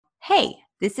Hey,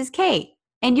 this is Kate,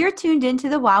 and you're tuned into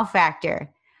the Wow Factor.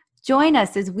 Join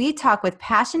us as we talk with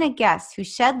passionate guests who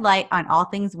shed light on all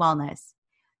things wellness.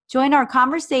 Join our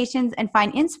conversations and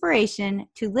find inspiration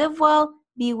to live well,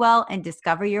 be well, and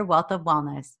discover your wealth of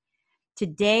wellness.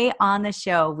 Today on the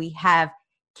show, we have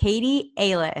Katie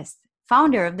Ehlis,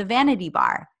 founder of the Vanity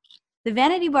Bar. The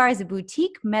Vanity Bar is a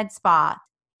boutique med spa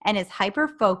and is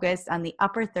hyper-focused on the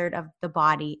upper third of the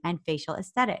body and facial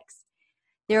aesthetics.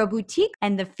 They're a boutique,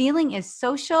 and the feeling is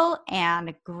social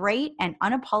and great and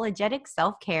unapologetic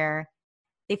self-care.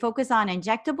 They focus on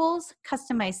injectables,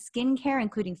 customized skincare,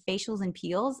 including facials and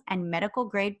peels, and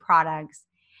medical-grade products.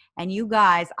 And you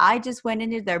guys, I just went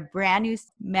into their brand new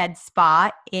med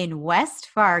spa in West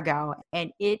Fargo,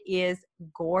 and it is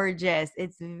gorgeous.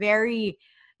 It's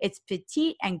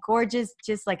petite and gorgeous,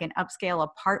 just like an upscale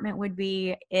apartment would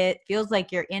be. It feels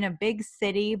like you're in a big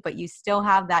city, but you still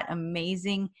have that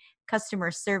amazing customer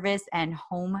service and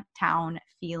hometown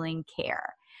feeling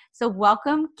care. So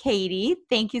welcome, Katie.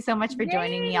 Thank you so much for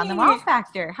joining me on the Wow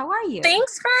Factor. How are you?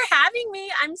 Thanks for having me.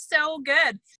 I'm so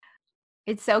good.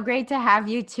 It's so great to have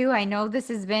you too. I know this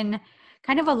has been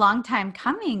kind of a long time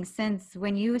coming since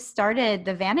when you started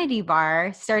the Vanity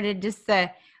Bar, started just the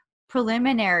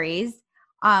preliminaries.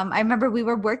 I remember we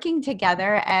were working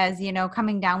together as,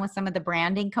 coming down with some of the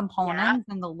branding components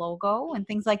and the logo and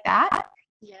things like that.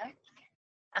 Yeah.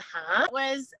 That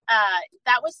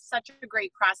was such a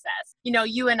great process.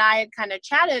 You and I had kind of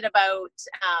chatted about,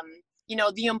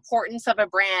 the importance of a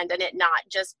brand and it not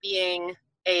just being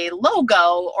a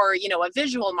logo or, a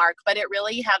visual mark, but it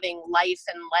really having life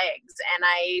and legs. And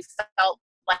I felt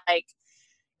like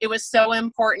it was so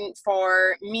important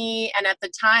for me. And at the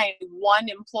time, one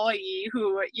employee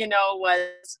who,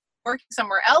 was working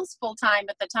somewhere else full time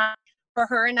at the time, for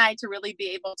her and I to really be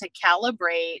able to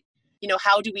calibrate,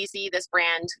 how do we see this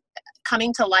brand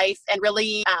coming to life and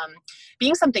really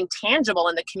being something tangible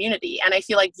in the community. And I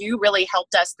feel like you really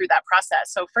helped us through that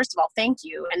process. So first of all, thank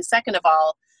you. And second of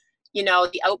all,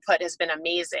 the output has been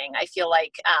amazing. I feel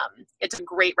like it's a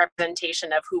great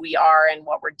representation of who we are and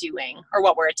what we're doing or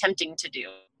what we're attempting to do.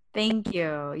 Thank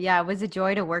you. Yeah, it was a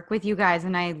joy to work with you guys.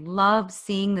 And I love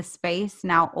seeing the space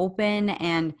now open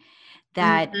and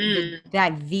that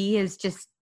that V is just,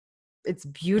 it's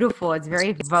beautiful. It's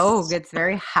very Vogue. It's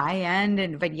very high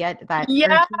end, but yet that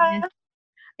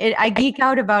I geek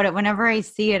out about it whenever I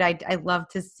see it. I love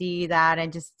to see that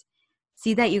and just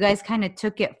see that you guys kind of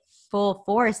took it full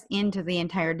force into the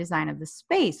entire design of the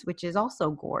space, which is also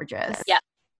gorgeous. Yeah.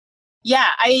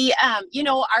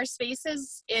 Our space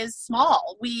is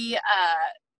small. We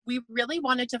really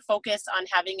wanted to focus on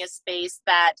having a space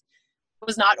that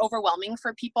was not overwhelming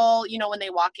for people, when they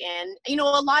walk in. A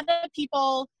lot of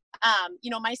people,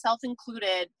 myself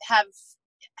included,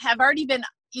 have already been,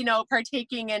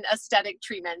 partaking in aesthetic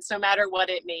treatments, no matter what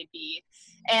it may be.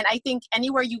 And I think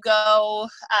anywhere you go,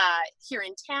 here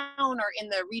in town or in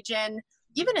the region,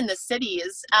 even in the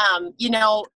cities,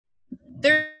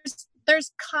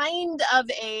 there's kind of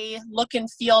a look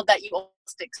and feel that you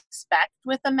almost expect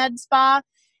with a med spa.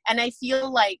 And I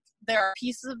feel like there are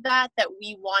pieces of that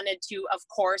we wanted to, of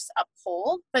course,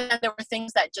 uphold, but then there were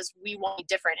things that just we wanted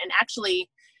different. And actually,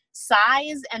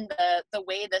 size and the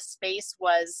way the space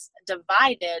was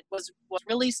divided was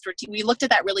really strategic. We looked at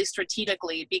that really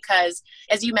strategically because,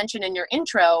 as you mentioned in your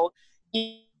intro,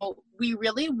 we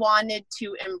really wanted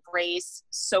to embrace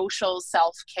social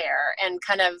self-care and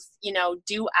kind of,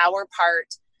 do our part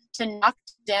to knock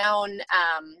down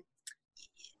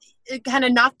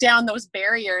those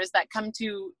barriers that come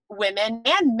to women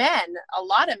and men, a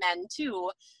lot of men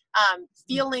too,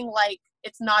 feeling like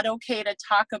it's not okay to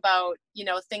talk about,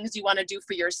 things you want to do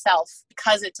for yourself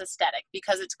because it's aesthetic,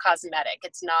 because it's cosmetic.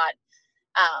 It's not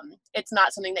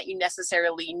something that you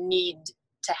necessarily need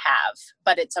to have,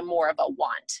 but it's more of a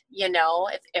want,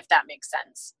 if that makes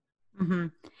sense. Mm-hmm.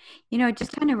 It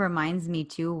just kind of reminds me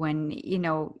too when,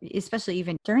 especially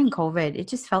even during COVID, it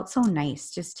just felt so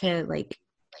nice just to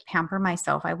pamper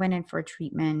myself. I went in for a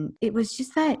treatment. It was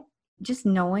just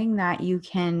knowing that you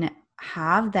can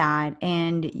have that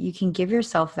and you can give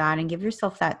yourself that and give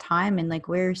yourself that time. And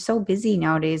we're so busy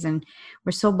nowadays and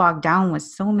we're so bogged down with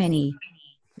there's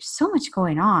so much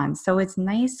going on. So it's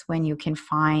nice when you can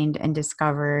find and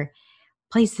discover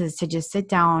places to just sit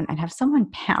down and have someone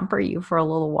pamper you for a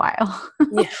little while.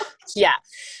 Yeah.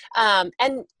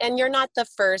 And you're not the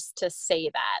first to say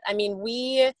that. I mean,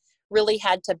 we really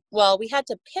had to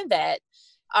pivot.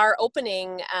 Our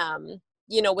opening,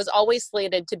 was always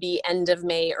slated to be end of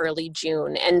May, early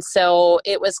June. And so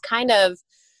it was kind of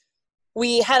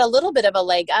we had a little bit of a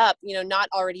leg up, not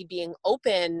already being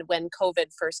open when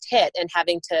COVID first hit and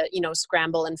having to,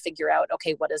 scramble and figure out,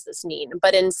 okay, what does this mean?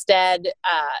 But instead,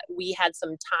 we had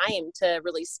some time to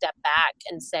really step back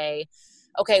and say,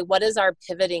 okay, what does our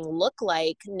pivoting look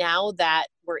like now that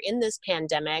we're in this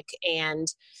pandemic and,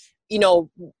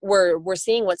 we're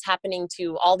seeing what's happening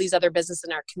to all these other businesses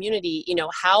in our community.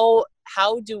 How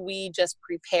do we just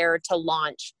prepare to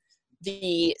launch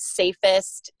the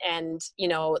safest and,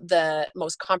 the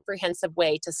most comprehensive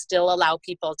way to still allow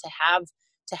people to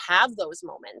have those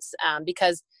moments?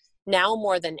 Because now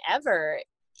more than ever,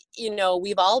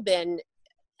 we've all been,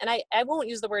 and I won't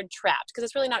use the word trapped because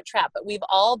it's really not trapped, but we've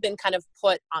all been kind of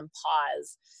put on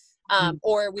pause.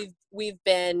 Or we've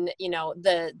been,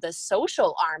 the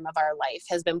social arm of our life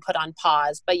has been put on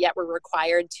pause, but yet we're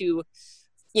required to,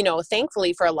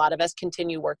 thankfully for a lot of us,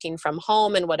 continue working from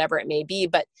home and whatever it may be.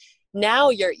 But now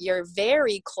you're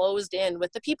very closed in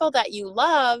with the people that you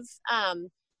love,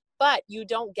 but you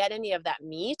don't get any of that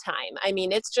me time. I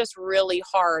mean, it's just really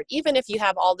hard, even if you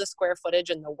have all the square footage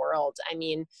in the world. I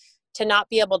mean, to not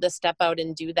be able to step out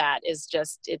and do that is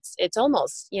just, it's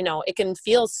almost, it can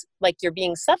feel like you're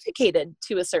being suffocated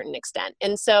to a certain extent.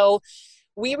 And so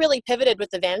we really pivoted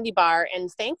with the Vanity Bar,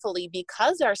 and thankfully,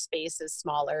 because our space is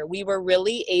smaller, we were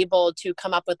really able to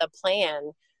come up with a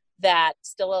plan that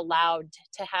still allowed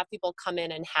to have people come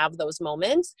in and have those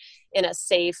moments in a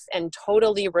safe and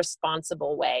totally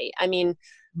responsible way. I mean,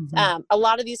 a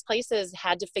lot of these places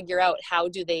had to figure out how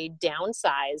do they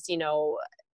downsize,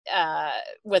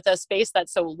 with a space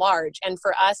that's so large. And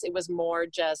for us, it was more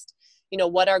just,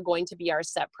 what are going to be our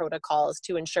set protocols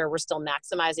to ensure we're still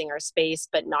maximizing our space,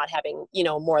 but not having,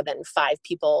 more than 5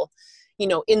 people,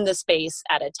 in the space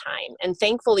at a time. And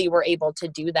thankfully, we're able to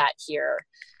do that here.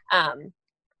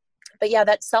 But yeah,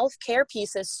 that self-care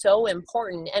piece is so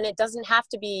important, and it doesn't have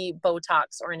to be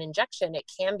Botox or an injection. It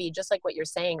can be just like what you're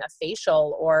saying, a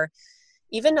facial, or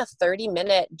even a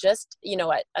 30-minute, just,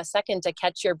 a second to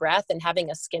catch your breath and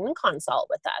having a skin consult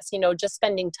with us, just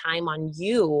spending time on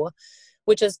you,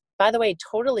 which is, by the way,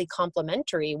 totally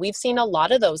complimentary. We've seen a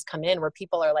lot of those come in where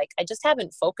people are like, I just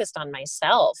haven't focused on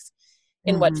myself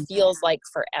in what feels like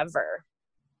forever.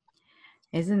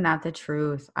 Isn't that the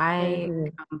truth?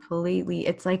 I completely,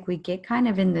 it's like we get kind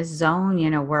of in this zone,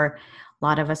 where a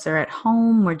lot of us are at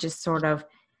home. We're just sort of,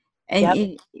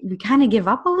 and we kind of give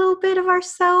up a little bit of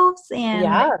ourselves,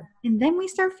 and then we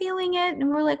start feeling it, and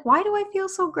we're like, why do I feel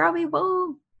so grubby?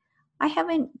 Well, I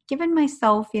haven't given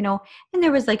myself, and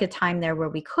there was like a time there where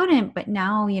we couldn't, but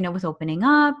now, with opening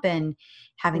up and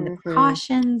having the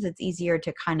precautions, it's easier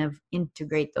to kind of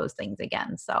integrate those things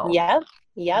again. So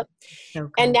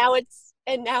so and now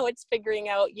it's figuring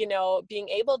out, being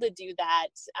able to do that,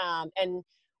 and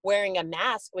wearing a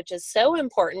mask, which is so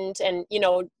important. And,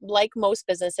 like most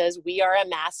businesses, we are a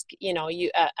mask,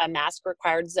 a mask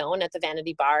required zone at the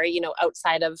Vanity Bar,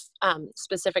 outside of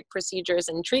specific procedures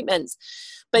and treatments.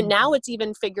 But now it's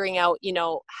even figuring out,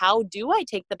 how do I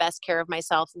take the best care of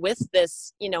myself with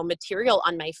this, material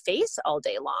on my face all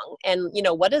day long? And,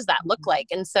 what does that look like?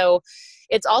 And so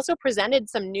it's also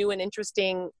presented some new and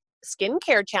interesting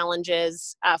skincare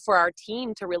challenges for our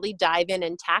team to really dive in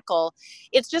and tackle.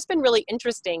 It's just been really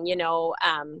interesting,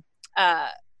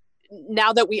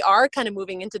 now that we are kind of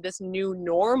moving into this new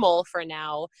normal for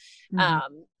now,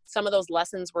 some of those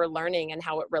lessons we're learning and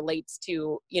how it relates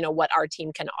to, what our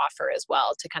team can offer as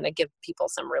well to kind of give people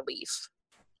some relief.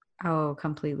 Oh,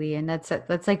 completely. And that's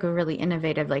like a really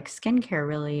innovative, like skincare,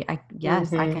 really. I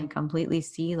can completely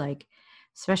see, like,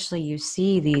 especially you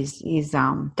see these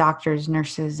doctors,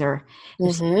 nurses, or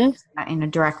in a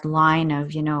direct line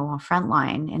of, a front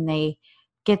line, and they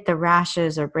get the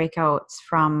rashes or breakouts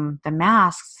from the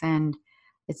masks. And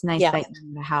it's nice that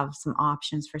you have some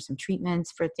options for some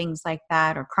treatments for things like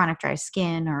that, or chronic dry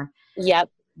skin, or,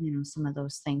 some of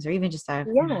those things, or even just a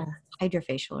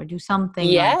hydrofacial, or do something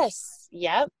to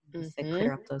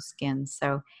clear up those skins.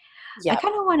 So I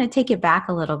kind of want to take it back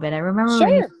a little bit. I remember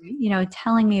when you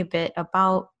telling me a bit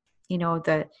about,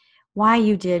 the why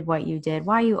you did what you did,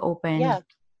 why you opened,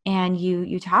 and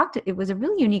you talked. It was a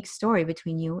really unique story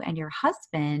between you and your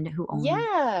husband, who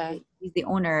owns. He's the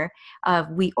owner of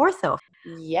E20.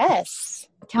 Yes.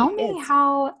 Tell me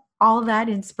how all that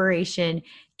inspiration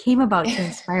came about to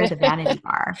inspire the Vanity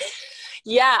Bar.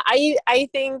 I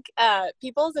think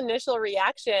people's initial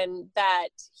reaction that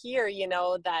here,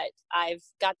 that I've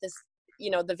got this,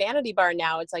 the Vanity Bar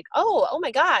now, it's like, oh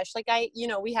my gosh, like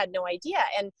we had no idea.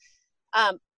 And,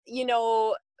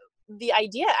 the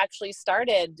idea actually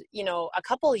started, a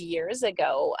couple of years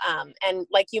ago. And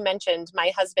like you mentioned,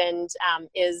 my husband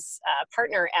is a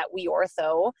partner at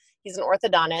E20. He's an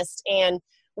orthodontist. And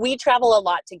we travel a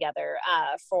lot together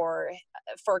for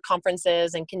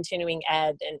conferences and continuing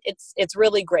ed, and it's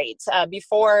really great.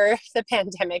 Before the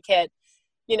pandemic hit,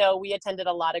 we attended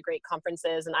a lot of great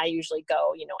conferences, and I usually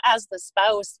go, as the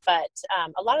spouse, but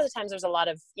a lot of the times there's a lot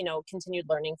of, continued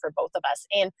learning for both of us.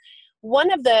 And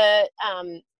one of the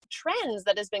trends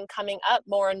that has been coming up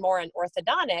more and more in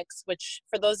orthodontics, which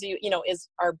for those of you, is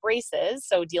our braces,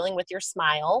 so dealing with your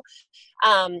smile,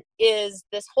 is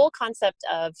this whole concept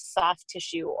of soft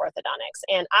tissue orthodontics.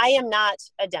 And I am not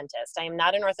a dentist. I am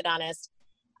not an orthodontist,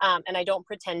 and I don't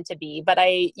pretend to be, but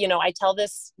I tell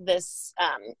this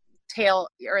tale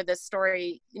or this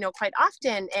story, quite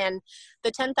often. And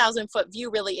the 10,000 foot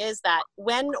view really is that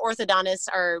when orthodontists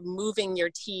are moving your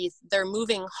teeth, they're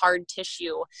moving hard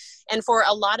tissue. And for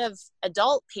a lot of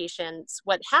adult patients,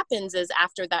 what happens is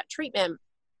after that treatment,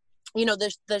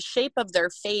 the shape of their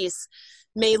face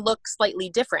may look slightly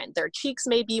different. Their cheeks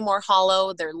may be more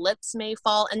hollow, their lips may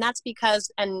fall. And that's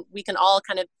because, and we can all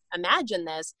kind of imagine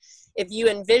this, if you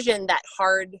envision that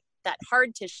hard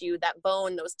tissue, that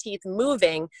bone, those teeth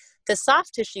moving, the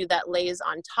soft tissue that lays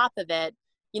on top of it,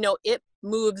 it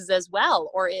moves as well,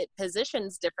 or it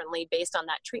positions differently based on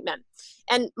that treatment.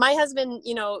 And my husband,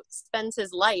 spends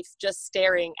his life just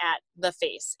staring at the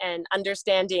face and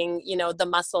understanding, the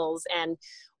muscles and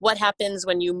what happens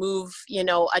when you move,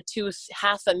 a tooth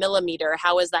half a millimeter.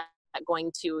 How is that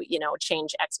going to,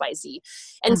 change XYZ?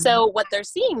 And so what they're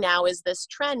seeing now is this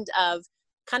trend of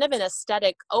kind of an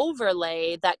aesthetic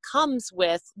overlay that comes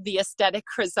with the aesthetic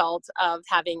result of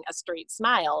having a straight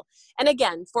smile. And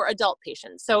again, for adult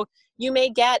patients. So you may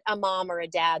get a mom or a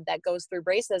dad that goes through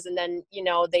braces and then,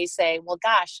 they say, well,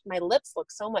 gosh, my lips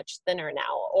look so much thinner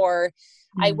now. Or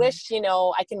I wish,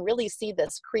 I can really see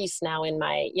this crease now in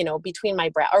my, between my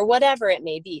brow, or whatever it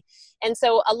may be. And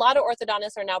so a lot of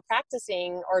orthodontists are now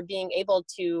practicing or being able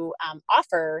to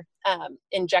offer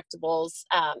injectables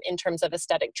in terms of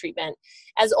aesthetic treatment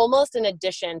as almost an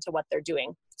addition to what they're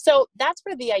doing. So that's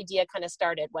where the idea kind of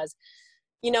started was,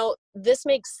 this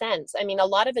makes sense. I mean, a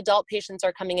lot of adult patients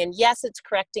are coming in. Yes, it's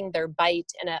correcting their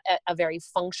bite in a very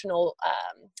functional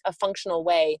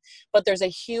way, but there's a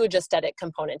huge aesthetic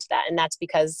component to that. And that's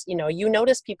because, you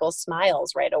notice people's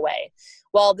smiles right away.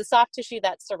 Well, the soft tissue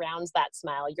that surrounds that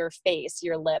smile, your face,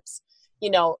 your lips,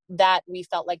 that we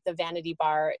felt like the Vanity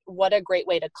Bar, what a great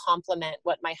way to complement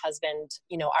what my husband,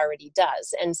 already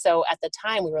does. And so at the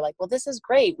time we were like, well, this is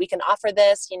great. We can offer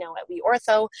this, at We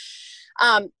Ortho.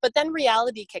 But then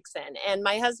reality kicks in, and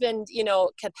my husband,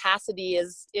 capacity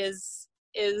is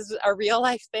a real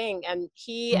life thing. And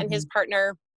he and his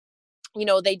partner,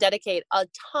 they dedicate a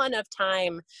ton of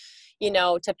time,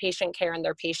 to patient care and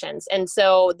their patients. And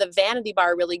so the Vanity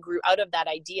Bar really grew out of that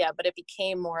idea, but it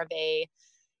became more of a,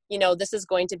 this is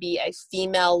going to be a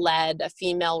female-led, a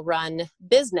female-run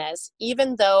business,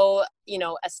 even though,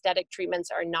 aesthetic treatments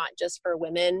are not just for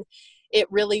women. It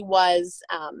really was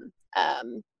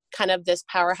kind of this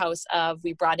powerhouse of,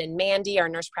 we brought in Mandy, our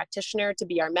nurse practitioner, to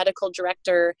be our medical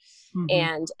director,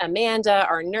 and Amanda,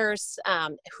 our nurse,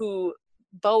 who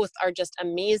both are just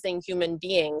amazing human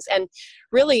beings. And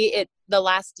really the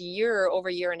last over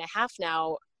year and a half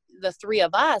now, the three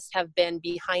of us have been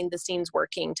behind the scenes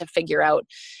working to figure out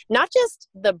not just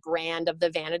the brand of the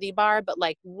Vanity Bar, but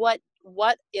like what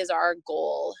is our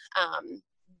goal?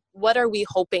 What are we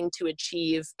hoping to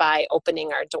achieve by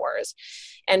opening our doors?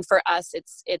 And for us,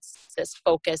 it's this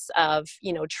focus of,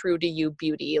 true to you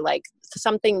beauty, like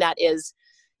something that is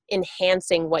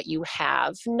enhancing what you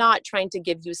have, not trying to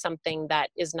give you something that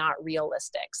is not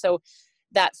realistic. So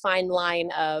that fine line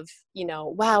of,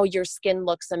 wow, your skin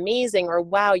looks amazing, or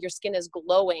wow, your skin is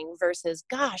glowing, versus,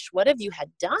 gosh, what have you had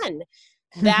done?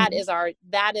 That is our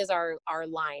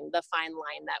line, the fine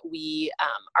line that we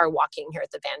are walking here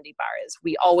at the Vanity Bar. Is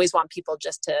we always want people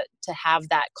just to have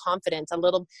that confidence,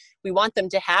 we want them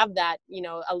to have that,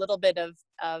 a little bit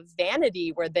of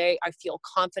vanity where I feel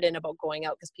confident about going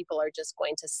out, because people are just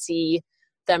going to see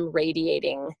them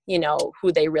radiating,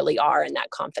 who they really are, and that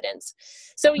confidence.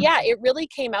 So yeah, it really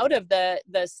came out of the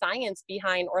science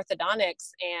behind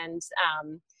orthodontics and,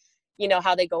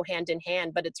 how they go hand in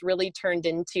hand, but it's really turned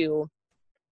into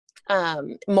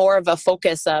more of a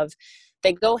focus of,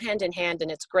 they go hand in hand, and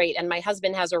it's great. And my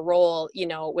husband has a role,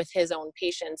 with his own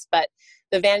patients, but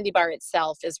the Vanity Bar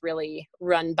itself is really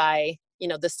run by,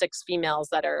 the 6 females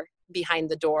that are behind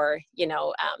the door,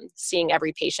 seeing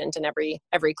every patient and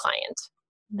every client.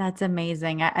 That's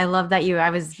amazing. I love that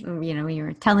when you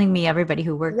were telling me everybody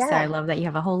who works there, I love that you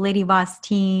have a whole Lady Boss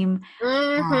team.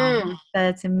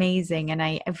 That's amazing. And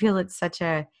I feel it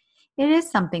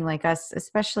is something like us,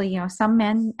 especially, some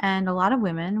men and a lot of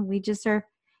women, we just are,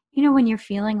 when you're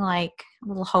feeling like a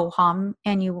little ho-hum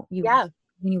and you Yeah.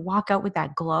 when you walk out with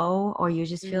that glow, or you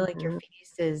just feel like your Hmm.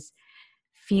 face is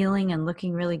feeling and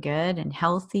looking really good and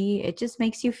healthy, it just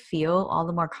makes you feel all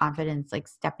the more confidence, like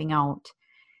stepping out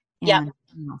Yep.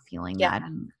 and, feeling Yep. that.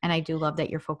 And I do love that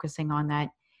you're focusing on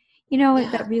that, Yeah.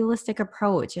 that realistic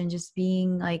approach, and just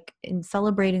being like and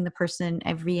celebrating the person,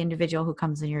 every individual who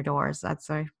comes in your doors. That's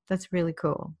really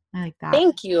cool. I like that.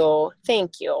 Thank you.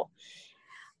 Thank you.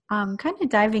 Kind of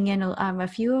diving in a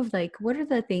few of like, what are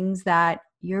the things that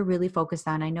you're really focused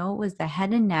on? I know it was the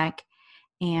head and neck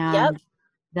Yep. and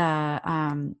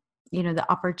the the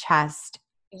upper chest.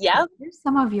 Yep. What are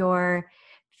some of your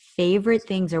favorite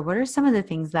things, or what are some of the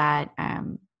things that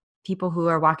people who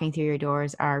are walking through your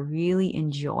doors are really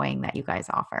enjoying that you guys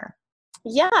offer?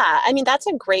 Yeah, I mean, that's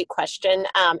a great question.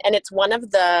 And it's one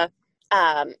of the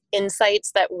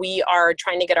insights that we are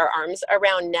trying to get our arms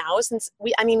around now, since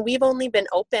we've only been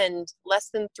opened less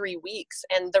than 3 weeks,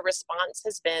 and the response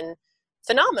has been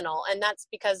phenomenal. And that's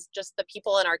because just the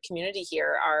people in our community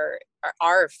here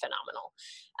are phenomenal.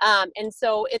 And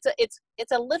so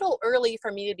it's a little early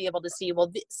for me to be able to see,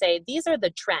 say these are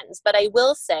the trends, but I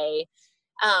will say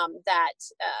that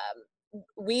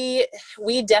we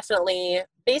definitely,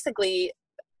 basically,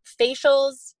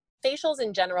 facials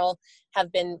in general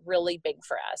have been really big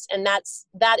for us, and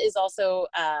that is also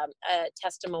a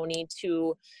testimony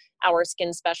to our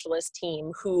skin specialist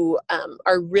team, who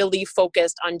are really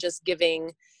focused on just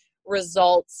giving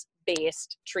results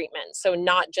based treatment. So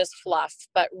not just fluff,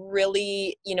 but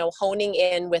really, honing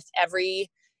in with every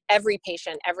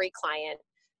patient, every client,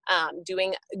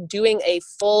 doing a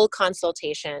full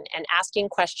consultation and asking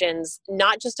questions,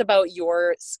 not just about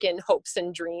your skin hopes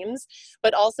and dreams,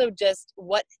 but also just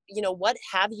what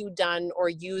have you done or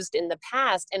used in the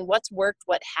past, and what's worked,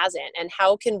 what hasn't, and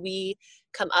how can we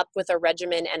come up with a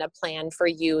regimen and a plan for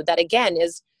you that, again,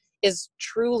 is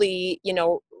truly,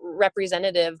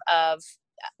 representative of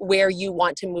where you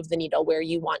want to move the needle, where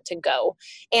you want to go,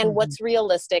 and Mhm. what's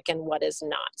realistic and what is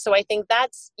not. So I think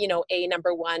that's, a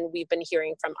number one we've been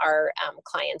hearing from our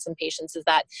clients and patients, is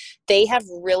that they have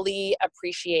really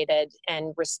appreciated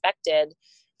and respected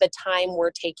the time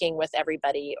we're taking with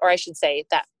everybody, or I should say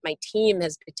that my team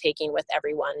has been taking with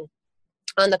everyone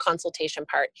on the consultation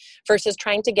part, versus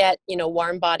trying to get,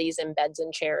 warm bodies in beds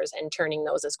and chairs and turning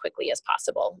those as quickly as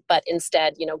possible, but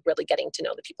instead, really getting to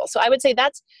know the people. So I would say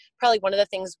that's probably one of the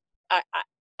things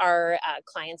our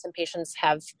clients and patients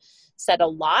have said a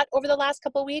lot over the last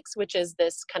couple of weeks, which is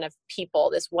this kind of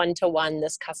this one-to-one,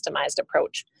 this customized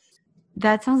approach.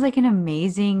 That sounds like an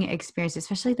amazing experience,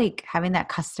 especially like having that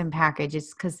custom package.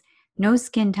 It's because no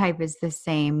skin type is the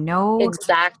same. No,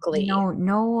 Exactly.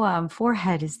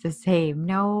 forehead is the same.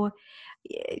 No,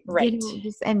 Right.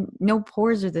 just, and no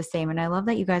pores are the same. And I love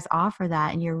that you guys offer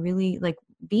that. And you're really like,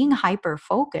 being hyper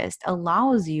focused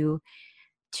allows you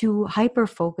to hyper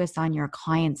focus on your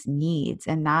client's needs.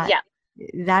 And Yeah.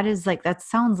 that is like, that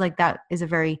sounds like that is a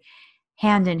very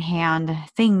hand in hand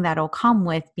thing that'll come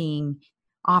with being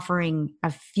offering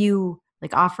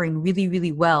really,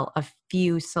 really well a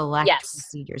few select Yes.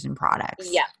 procedures and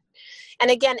products. Yeah. And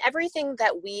again, everything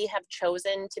that we have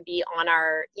chosen to be on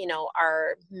our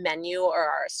menu or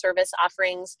our service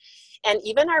offerings, and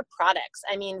even our products.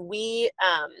 I mean, we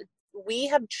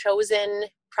have chosen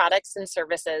products and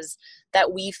services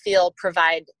that we feel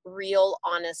provide real,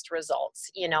 honest results,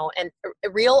 and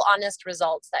real, honest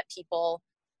results that people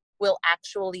will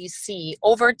actually see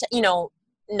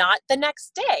not the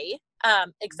next day,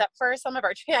 except for some of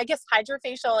our, I guess,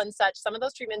 hydrofacial and such. Some of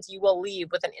those treatments you will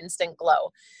leave with an instant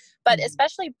glow, but Mhm.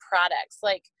 especially products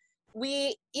like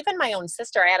even my own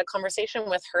sister, I had a conversation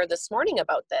with her this morning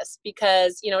about this,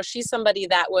 because, she's somebody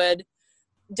that would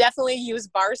definitely use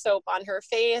bar soap on her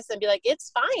face and be like,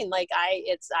 it's fine. Like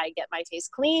I get my face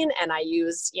clean and I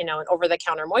use, an over the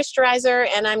counter moisturizer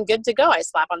and I'm good to go. I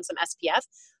slap on some SPF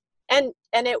and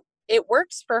it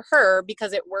works for her,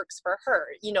 because it works for her.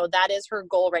 That is her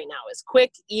goal right now, is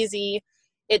quick, easy.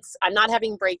 I'm not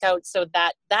having breakouts. So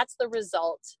that's the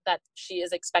result that she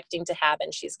is expecting to have,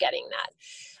 and she's getting that.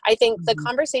 I think the Mhm.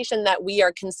 conversation that we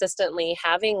are consistently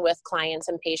having with clients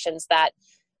and patients that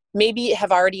maybe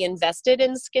have already invested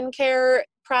in skincare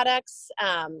products,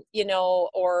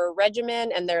 or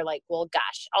regimen, and they're like, well,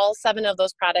 gosh, all 7 of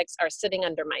those products are sitting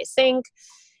under my sink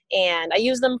and I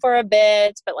use them for a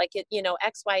bit, but like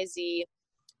XYZ,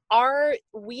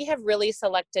 we have really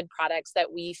selected products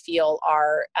that we feel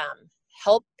are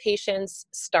help patients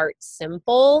start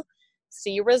simple,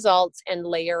 see results, and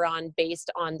layer on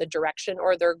based on the direction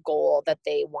or their goal that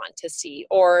they want to see,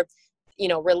 or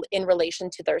in relation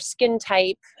to their skin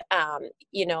type,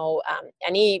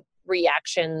 any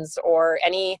reactions or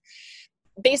any,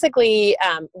 basically,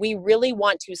 we really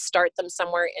want to start them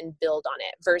somewhere and build on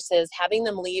it versus having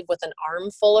them leave with an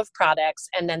armful of products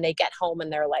and then they get home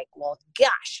and they're like, well,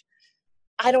 gosh,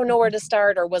 I don't know where to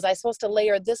start, or was I supposed to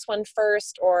layer this one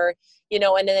first, or,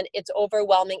 and then it's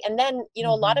overwhelming. And then,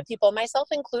 a lot of people, myself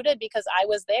included, because I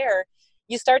was there,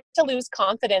 you start to lose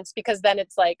confidence because then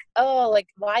it's like, oh, like,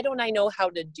 why don't I know how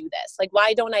to do this? Like,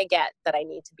 why don't I get that I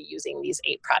need to be using these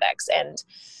 8 products? And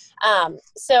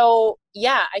so,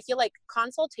 yeah, I feel like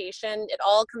consultation, it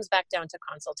all comes back down to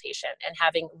consultation and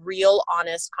having real,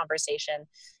 honest conversation,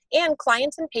 and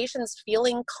clients and patients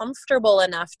feeling comfortable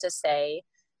enough to say,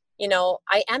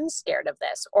 I am scared of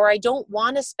this, or I don't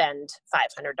want to spend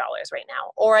 $500 right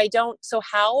now, or I don't. So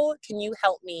how can you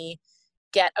help me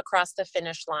get across the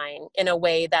finish line in a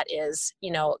way that is,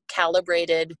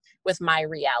 calibrated with my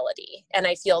reality? And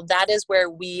I feel that is where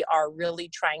we are really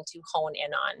trying to hone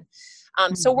in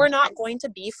on. So we're not going to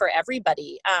be for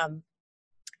everybody.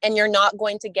 And you're not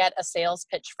going to get a sales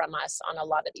pitch from us on a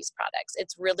lot of these products.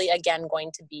 It's really, again,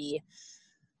 going to be,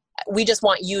 we just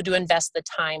want you to invest the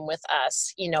time with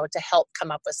us, to help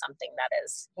come up with something that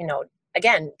is,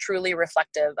 again, truly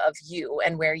reflective of you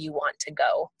and where you want to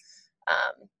go.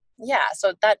 Yeah.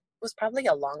 So that was probably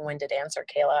a long-winded answer,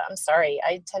 Kayla. I'm sorry.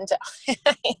 I tend to.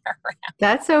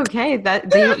 That's okay.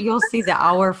 You'll see the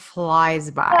hour flies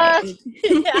by.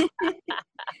 Yeah.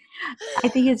 I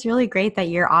think it's really great that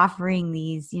you're offering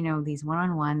these, these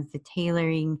one-on-ones, the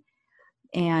tailoring,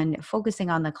 and focusing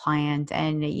on the client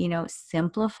and,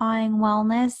 simplifying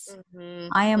wellness.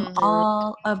 I am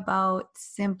all about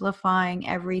simplifying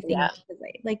everything. Yeah.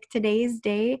 Like today's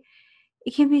day,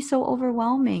 it can be so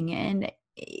overwhelming, and,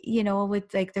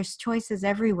 with like, there's choices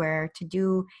everywhere to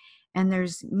do, and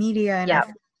there's media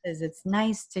and it's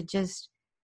nice to just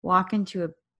walk into a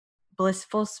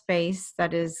blissful space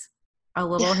that is a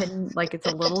little hidden, like it's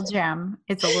a little gem.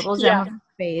 It's a little gem of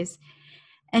space.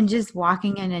 And just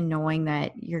walking in and knowing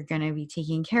that you're going to be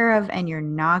taken care of and you're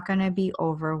not going to be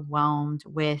overwhelmed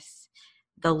with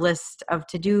the list of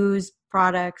to-dos,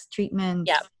 products, treatments.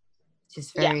 Yeah.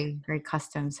 Just very, very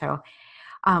custom. So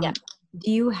do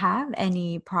you have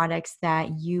any products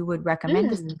that you would recommend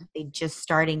to somebody just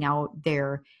starting out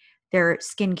their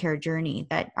skincare journey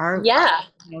that are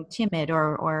timid,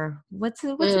 or what's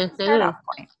a start off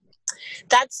point?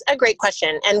 That's a great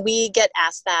question. And we get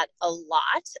asked that a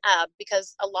lot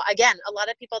because a lot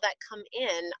of people that come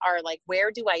in are like,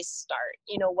 where do I start?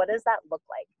 What does that look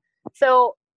like?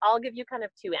 So I'll give you kind of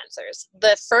 2 answers.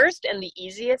 The first and the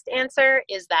easiest answer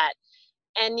is that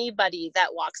anybody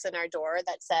that walks in our door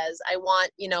that says, I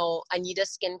need a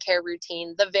skincare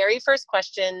routine, the very first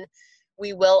question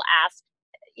we will ask,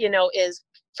 is,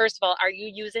 first of all, are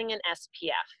you using an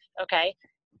SPF? Okay.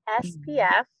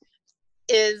 SPF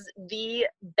is the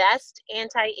best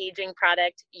anti-aging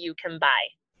product you can buy,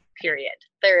 period.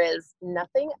 There is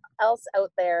nothing else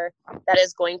out there that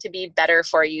is going to be better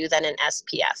for you than an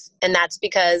SPF. And that's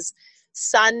because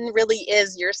sun really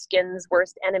is your skin's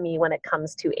worst enemy when it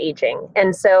comes to aging.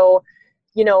 And so,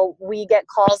 we get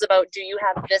calls about, do you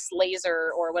have this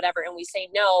laser or whatever? And we say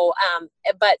no.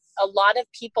 But a lot of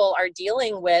people are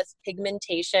dealing with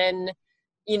pigmentation,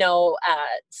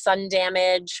 sun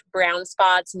damage, brown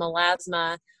spots,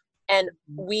 melasma. And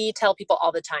we tell people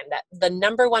all the time that the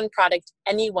number one product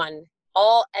anyone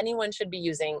should be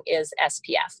using is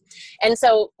SPF. And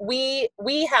so we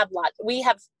have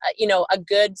a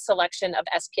good selection of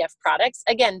SPF products,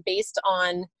 again, based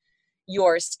on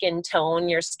your skin tone,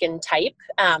 your skin type.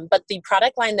 But the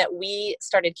product line that we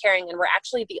started carrying, and we're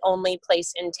actually the only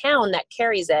place in town that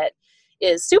carries it,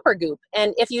 is Supergoop.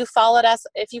 And if you follow us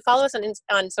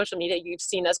on social media, you've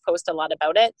seen us post a lot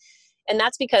about it. And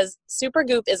that's because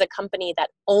Supergoop is a company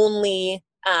that only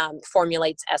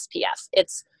formulates SPF.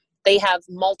 They have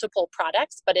multiple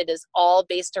products, but it is all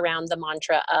based around the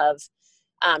mantra of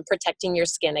protecting your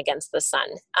skin against the sun.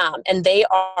 And they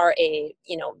are a,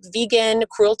 vegan,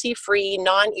 cruelty-free,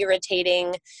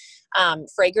 non-irritating,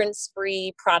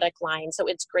 fragrance-free product line. So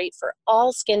it's great for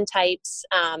all skin types.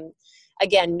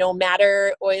 Again, no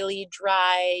matter oily,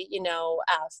 dry,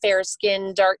 fair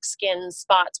skin, dark skin,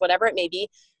 spots, whatever it may be,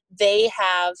 they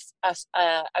have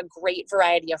a great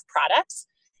variety of products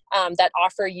that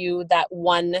offer you that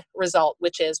one result,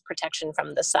 which is protection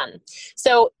from the sun.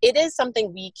 So it is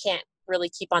something we can't really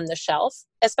keep on the shelf,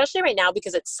 especially right now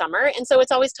because it's summer. And so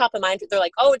it's always top of mind. They're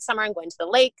like, oh, it's summer, I'm going to the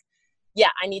lake.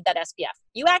 Yeah, I need that SPF.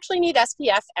 You actually need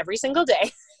SPF every single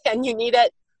day, and you need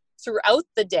it throughout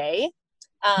the day.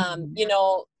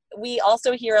 We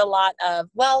also hear a lot of,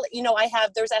 well,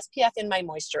 there's SPF in my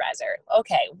moisturizer.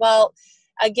 Okay, well,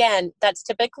 Again, that's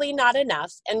typically not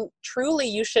enough. And truly,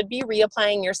 you should be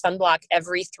reapplying your sunblock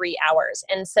every 3 hours.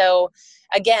 And so,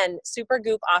 again,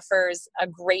 Supergoop offers a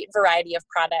great variety of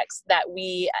products that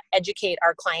we educate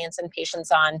our clients and patients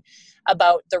on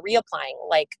about the reapplying,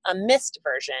 like a mist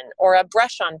version or a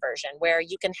brush-on version, where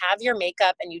you can have your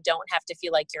makeup and you don't have to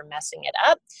feel like you're messing it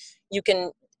up. You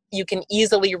can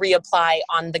easily reapply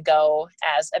on the go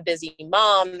as a busy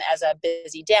mom, as a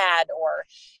busy dad, or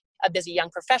a busy young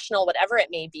professional, whatever it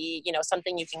may be,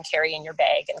 something you can carry in your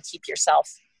bag and keep yourself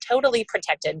totally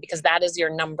protected, because that is your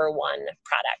number one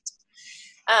product.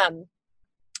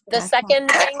 The second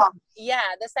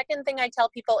thing I tell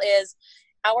people is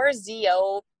our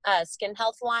ZO skin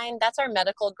health line. That's our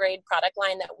medical grade product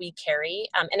line that we carry.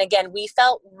 And again, we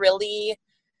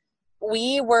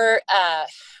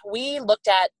looked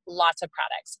at lots of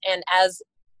products, and as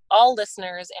all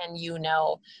listeners and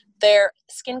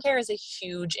skincare is a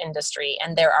huge industry,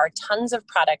 and there are tons of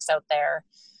products out there.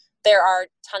 There are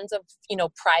tons of,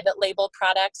 private label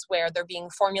products where they're being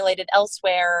formulated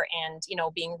elsewhere and,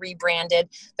 being rebranded.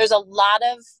 There's a lot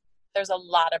of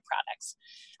products.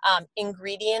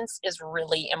 Ingredients is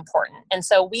really important. And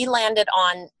so we landed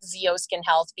on ZO Skin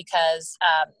Health because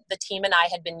the team and I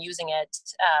had been using it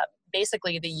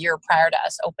basically the year prior to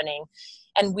us opening.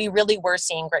 And we really were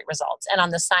seeing great results. And on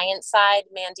the science side,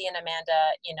 Mandy and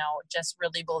Amanda, just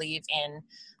really believe in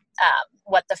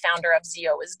what the founder of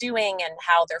ZO is doing and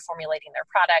how they're formulating their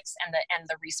products and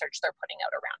the research they're putting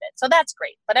out around it. So that's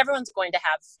great. But everyone's going to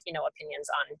have, opinions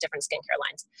on different skincare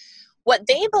lines. What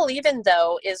they believe in,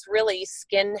 though, is really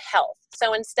skin health.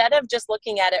 So instead of just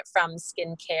looking at it from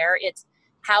skincare, it's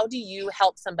how do you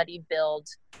help somebody build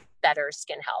better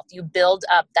skin health? You build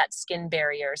up that skin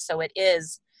barrier so it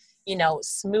is,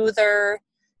 smoother,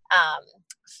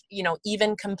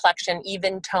 even complexion,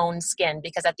 even tone skin,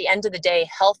 because at the end of the day,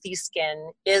 healthy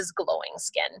skin is glowing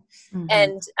skin. Mm-hmm.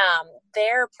 And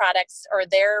their products or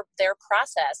their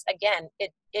process, again,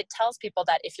 it tells people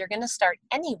that if you're going to start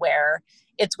anywhere,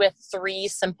 it's with 3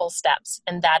 simple steps,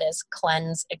 and that is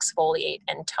cleanse, exfoliate,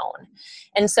 and tone.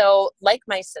 And so, like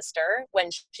my sister, when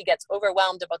she gets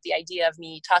overwhelmed about the idea of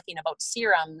me talking about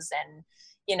serums and,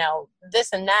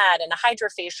 this and that, and a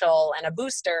hydrofacial and a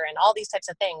booster and all these types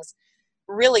of things,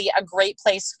 really a great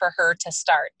place for her to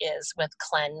start is with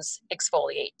cleanse,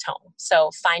 exfoliate, tone. So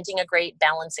finding a great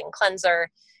balancing cleanser,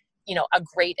 a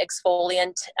great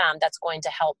exfoliant that's going to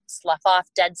help slough off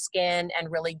dead skin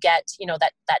and really get,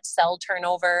 that cell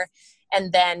turnover.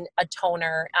 And then a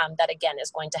toner that, again,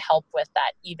 is going to help with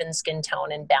that even skin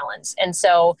tone and balance. And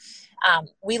so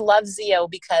we love ZO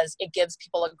because it gives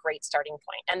people a great starting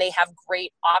point, and they have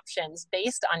great options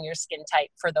based on your skin type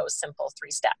for those simple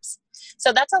 3 steps.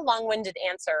 So that's a long-winded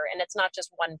answer, and it's not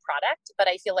just one product, but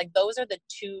I feel like those are the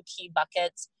 2 key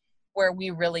buckets where we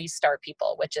really start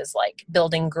people, which is like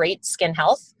building great skin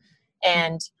health.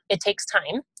 And it takes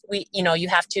time. You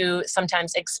have to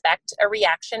sometimes expect a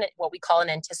reaction, what we call an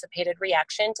anticipated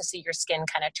reaction, to see your skin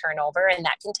kind of turn over. And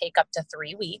that can take up to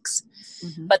 3 weeks.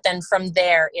 Mm-hmm. But then from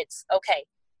there, it's okay.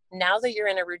 Now that you're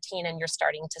in a routine and you're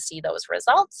starting to see those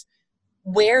results,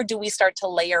 where do we start to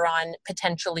layer on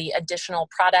potentially additional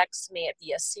products? May it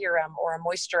be a serum or a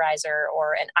moisturizer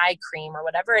or an eye cream or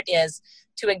whatever it is,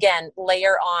 to again,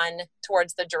 layer on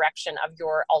towards the direction of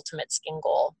your ultimate skin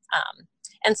goal.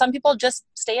 And some people just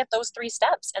stay at those 3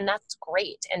 steps, and that's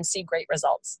great, and see great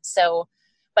results. So,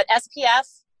 but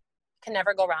SPF, can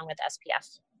never go wrong with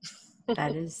SPF.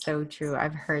 That is so true.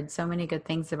 I've heard so many good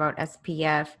things about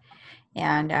SPF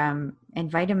and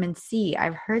vitamin C.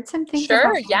 I've heard some things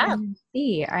about vitamin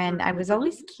C, and I was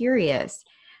always curious,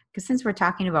 because since we're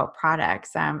talking about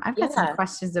products, I've got some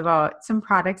questions about some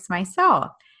products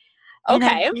myself. And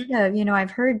I've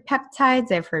heard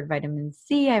peptides, I've heard vitamin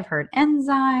C, I've heard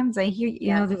enzymes. I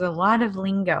hear, there's a lot of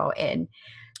lingo. And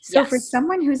so for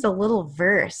someone who's a little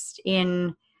versed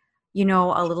in,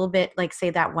 a little bit, like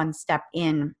say that one step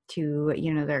in to,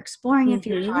 they're exploring a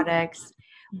few products,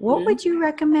 what would you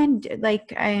recommend,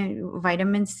 like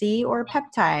vitamin C or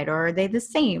peptide, or are they the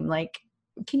same? Like,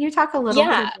 can you talk a little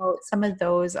bit about some of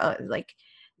those, like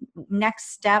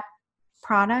next step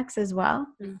products as well?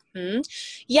 Mm-hmm.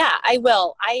 Yeah, I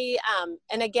will.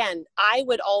 And again, I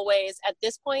would always, at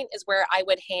this point is where I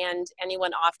would hand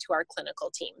anyone off to our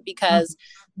clinical team, because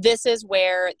this is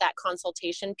where that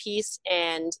consultation piece,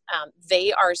 and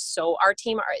our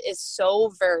team is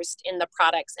so versed in the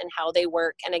products and how they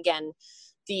work. And again,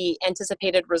 the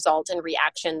anticipated result and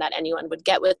reaction that anyone would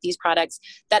get with these products,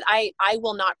 that I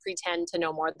will not pretend to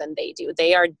know more than they do.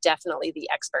 They are definitely the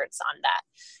experts on that.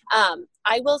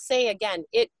 I will say again,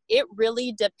 it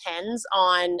really depends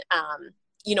on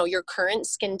your current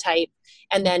skin type,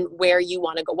 and then where you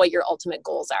want to go, what your ultimate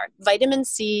goals are. Vitamin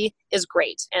C is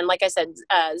great. And like I said,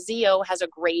 ZO has a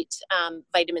great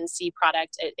vitamin C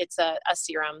product. It's a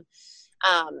serum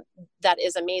that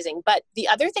is amazing. But the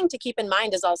other thing to keep in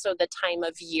mind is also the time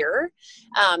of year.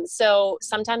 So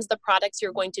sometimes the products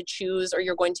you're going to choose or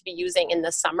you're going to be using in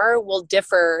the summer will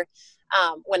differ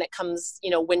when it comes,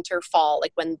 winter, fall,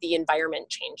 like when the environment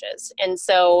changes. And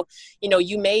so,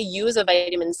 you may use a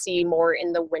vitamin C more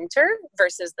in the winter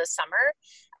versus the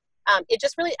summer. It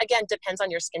just really, again, depends on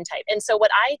your skin type. And so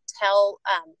what I tell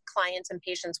clients and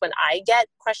patients when I get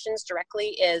questions directly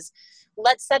is,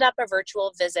 let's set up a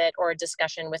virtual visit or a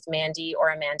discussion with Mandy or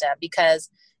Amanda, because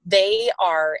they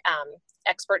are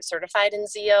expert certified in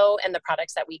ZO and the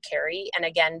products that we carry. And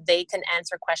again, they can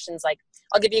answer questions like,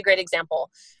 I'll give you a great example.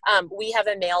 We have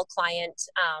a male client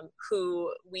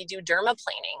who we do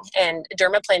dermaplaning, and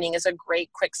dermaplaning is a great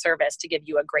quick service to give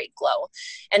you a great glow.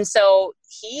 And so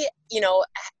he,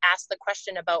 asked the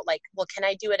question about like, well, can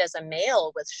I do it as a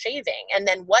male with shaving? And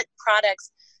then what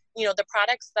products, the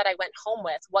products that I went home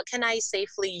with, what can I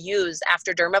safely use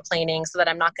after dermaplaning so that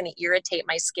I'm not going to irritate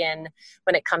my skin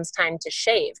when it comes time to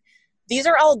shave? These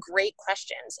are all great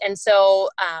questions. And so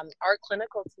our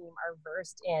clinical team are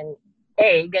versed in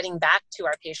getting back to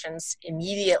our patients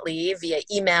immediately via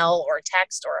email or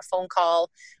text or a phone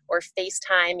call or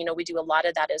FaceTime. We do a lot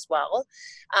of that as well,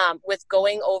 with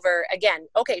going over, again,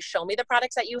 okay, show me the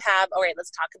products that you have. All right,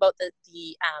 let's talk about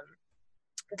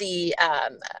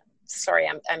sorry,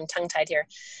 I'm tongue-tied here.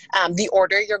 The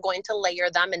order you're going to layer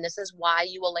them, and this is why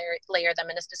you will layer them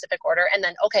in a specific order. And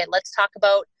then, okay, let's talk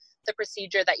about the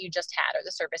procedure that you just had or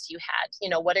the service you had.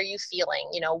 What are you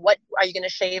feeling? What are you going to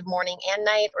shave morning and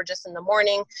night or just in the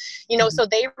morning? So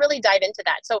they really dive into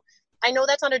that. So I know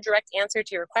that's not a direct answer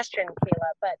to your question,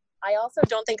 Kayla, but I also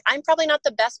don't think, I'm probably not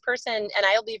the best person, and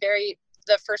I'll be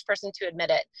the first person to admit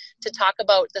it, to talk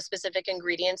about the specific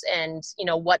ingredients and,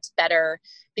 what's better,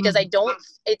 because that's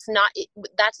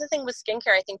the thing with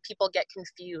skincare. I think people get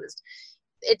confused.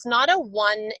 It's not a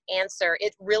one answer.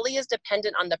 It really is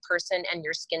dependent on the person and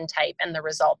your skin type and the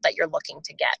result that you're looking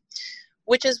to get,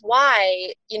 which is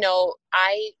why,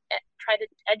 I try to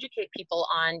educate people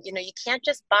on, you can't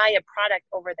just buy a product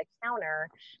over the counter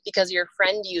because your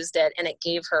friend used it and it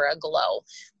gave her a glow.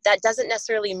 That doesn't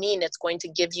necessarily mean it's going to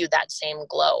give you that same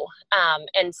glow.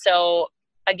 And so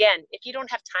again, if you don't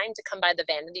have time to come by the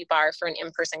Vanity Bar for an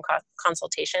in-person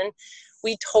consultation,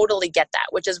 we totally get that,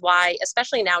 which is why,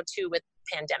 especially now too with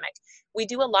pandemic, we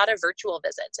do a lot of virtual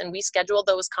visits, and we schedule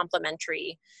those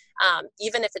complimentary,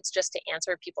 even if it's just to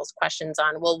answer people's questions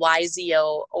on, well, why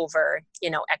ZO over,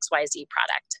 XYZ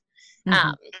product.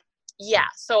 Mm-hmm.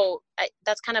 So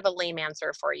that's kind of a lame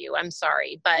answer for you. I'm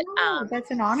sorry, but no,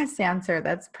 that's an honest answer.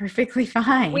 That's perfectly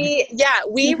fine. We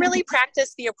really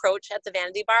practice the approach at the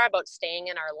Vanity Bar about staying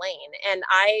in our lane. And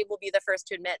I will be the first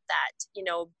to admit that,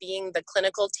 being the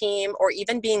clinical team or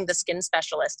even being the skin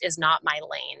specialist is not my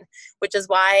lane, which is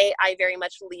why I very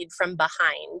much lead from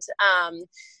behind.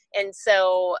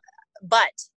 But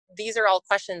these are all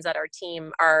questions that our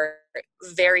team are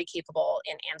very capable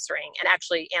in answering, and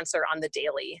actually answer on the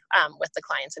daily with the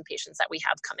clients and patients that we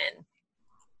have come in.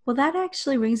 Well, that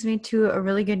actually brings me to a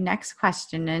really good next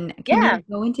question. And can you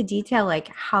go into detail, like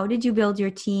how did you build your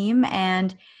team,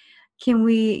 and can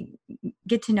we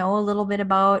get to know a little bit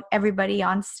about everybody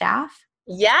on staff?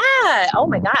 Yeah. Oh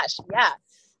my gosh. Yeah.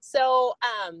 So,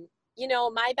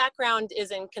 my background is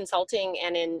in consulting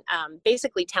and in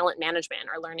basically talent management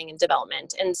or learning and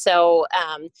development. And so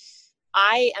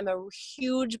I am a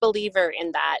huge believer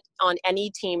in that on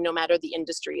any team, no matter the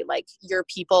industry, like your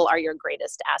people are your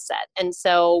greatest asset. And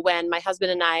so when my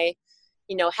husband and I,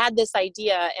 had this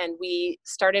idea and we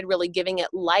started really giving it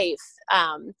life,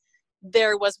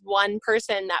 there was one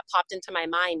person that popped into my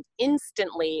mind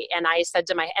instantly. And I said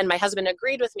and my husband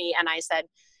agreed with me. And I said,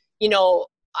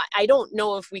 I don't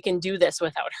know if we can do this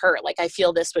without her. Like, I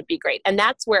feel this would be great. And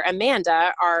that's where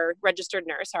Amanda, our registered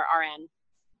nurse, our RN,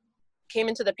 came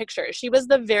into the picture. She was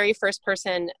the very first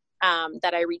person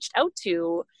that I reached out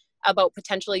to about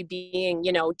potentially being,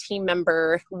 team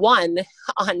member 1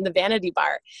 on the Vanity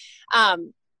Bar.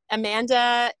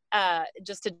 Amanda,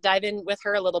 just to dive in with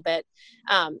her a little bit.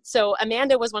 So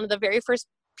Amanda was one of the very first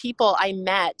people I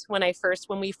met when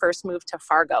we first moved to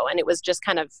Fargo. And it was just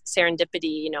kind of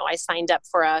serendipity. I signed up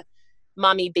for a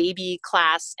mommy baby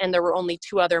class, and there were only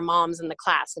 2 other moms in the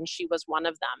class, and she was one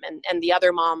of them. And the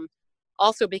other mom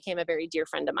also became a very dear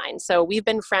friend of mine. So we've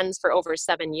been friends for over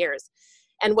 7 years.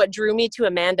 And what drew me to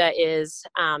Amanda is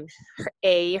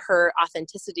her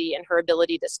authenticity and her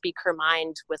ability to speak her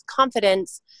mind with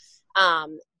confidence,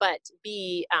 But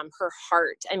B, her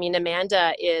heart. I mean,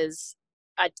 Amanda is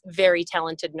a very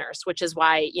talented nurse, which is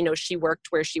why, she worked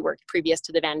where she worked previous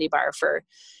to the Vanity Bar for,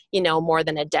 more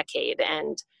than a decade.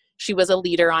 And she was a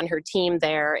leader on her team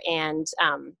there. And,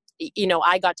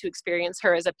 I got to experience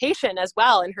her as a patient as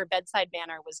well. And her bedside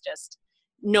manner was just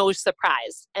no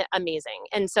surprise, amazing.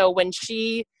 And so when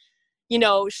she,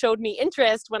 showed me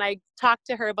interest when I talked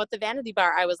to her about the Vanity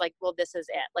Bar, I was like, well, this is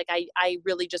it. Like, I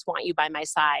really just want you by my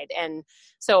side. And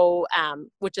so,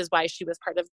 which is why she was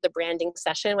part of the branding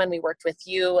session when we worked with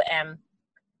you. And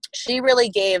she really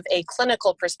gave a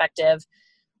clinical perspective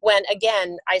when,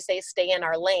 again, I say stay in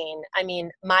our lane. I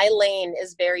mean, my lane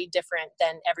is very different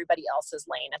than everybody else's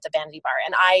lane at the Vanity Bar.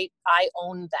 And I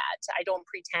own that. I don't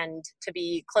pretend to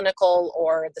be clinical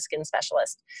or the skin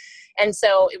specialist. And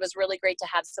so it was really great to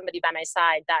have somebody by my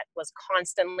side that was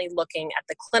constantly looking at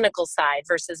the clinical side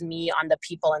versus me on the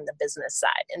people and the business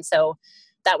side. And so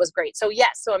that was great. So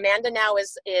yes, so Amanda now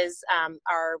is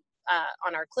our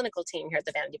on our clinical team here at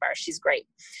the Vanity Bar. She's great.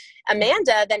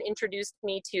 Amanda then introduced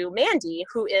me to Mandy,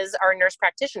 who is our nurse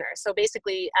practitioner. So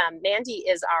basically, Mandy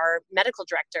is our medical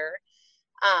director.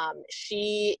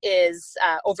 She is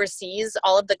oversees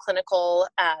all of the clinical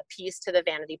piece to the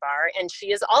Vanity Bar, and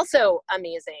she is also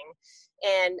amazing.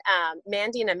 And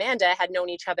Mandy and Amanda had known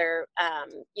each other,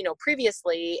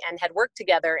 previously and had worked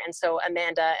together. And so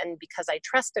Amanda, and because I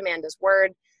trust Amanda's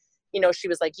word, she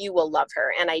was like, you will love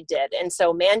her. And I did. And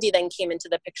so Mandy then came into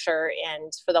the picture.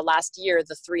 And for the last year,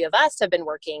 the three of us have been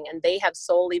working, and they have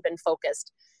solely been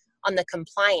focused on the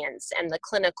compliance and the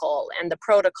clinical and the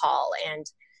protocol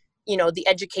and, the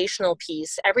educational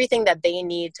piece, everything that they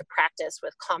need to practice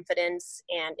with confidence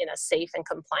and in a safe and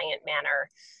compliant manner.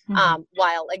 Mm-hmm.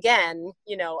 While again,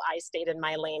 I stayed in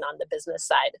my lane on the business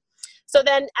side. So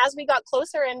then as we got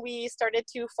closer and we started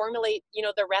to formulate,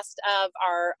 the rest of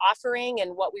our offering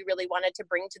and what we really wanted to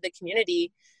bring to the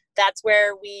community, that's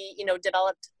where we,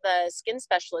 developed the skin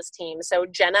specialist team. So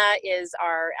Jenna is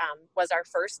was our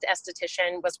first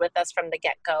esthetician, was with us from the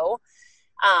get-go.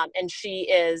 And she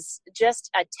is just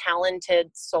a talented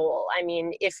soul. I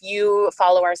mean, if you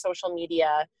follow our social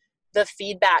media, the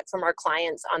feedback from our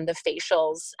clients on the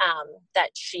facials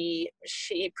that she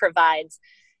provides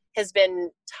has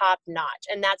been top notch.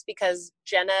 And that's because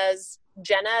Jenna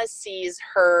sees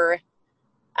her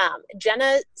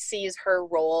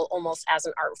role almost as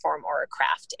an art form or a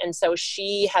craft. And so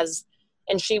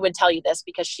and she would tell you this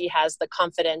because she has the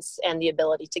confidence and the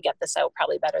ability to get this out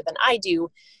probably better than I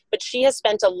do, but she has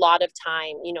spent a lot of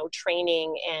time,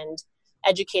 training and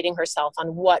educating herself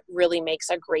on what really makes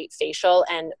a great facial.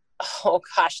 And oh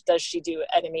gosh, does she do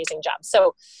an amazing job.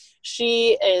 So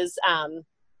she is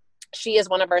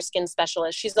one of our skin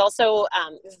specialists. She's also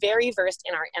very versed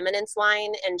in our Eminence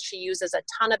line, and she uses a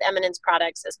ton of Eminence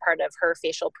products as part of her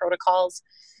facial protocols,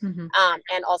 mm-hmm.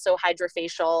 And also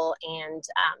hydrofacial and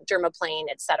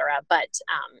dermaplane, etc. But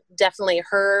definitely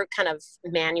her kind of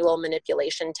manual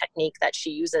manipulation technique that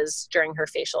she uses during her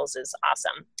facials is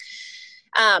awesome.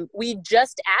 We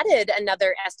just added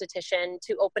another esthetician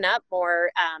to open up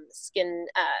more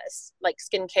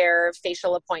skincare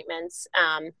facial appointments.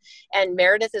 And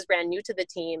Meredith is brand new to the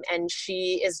team, and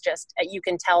she is just, you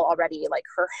can tell already, like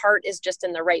her heart is just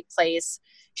in the right place.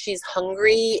 She's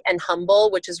hungry and humble,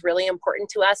 which is really important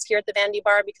to us here at the Vanity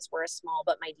Bar because we're a small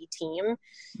but mighty team.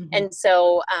 Mm-hmm. And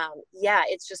so,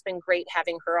 it's just been great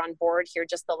having her on board here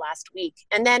just the last week.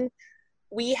 And then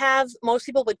we have, most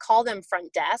people would call them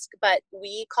front desk, but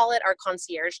we call it our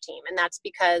concierge team. And that's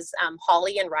because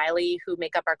Holly and Riley, who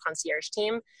make up our concierge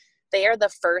team, they are the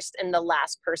first and the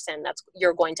last person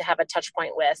you're going to have a touch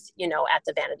point with, at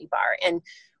the Vanity Bar. And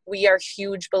we are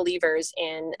huge believers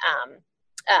in,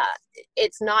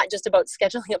 it's not just about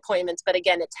scheduling appointments, but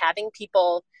again, it's having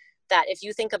people that if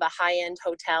you think of a high-end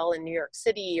hotel in New York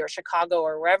City or Chicago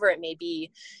or wherever it may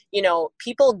be,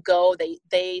 people go,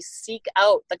 they seek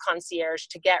out the concierge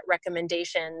to get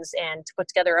recommendations and to put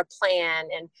together a plan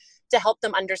and to help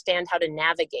them understand how to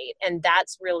navigate. And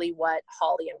that's really what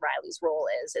Holly and Riley's role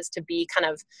is to be kind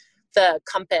of the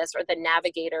compass or the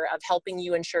navigator of helping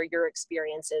you ensure your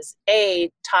experience is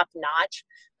A, top-notch,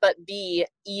 but B,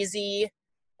 easy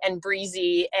and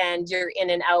breezy, and you're in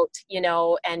and out,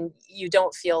 and you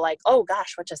don't feel like, oh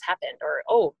gosh, what just happened? Or,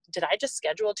 oh, did I just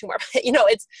schedule 2 more?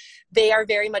 They are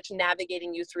very much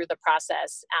navigating you through the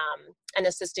process, and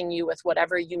assisting you with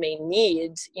whatever you may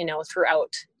need,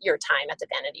 throughout your time at the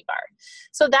Vanity Bar.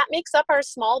 So that makes up our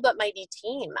small but mighty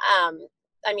team.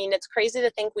 I mean, it's crazy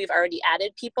to think we've already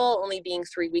added people, only being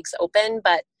 3 weeks open,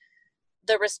 but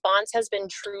the response has been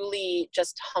truly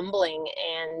just humbling.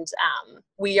 And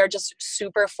we are just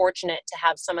super fortunate to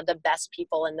have some of the best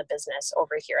people in the business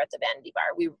over here at the Vanity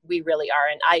Bar. We really are.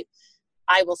 And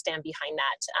I will stand behind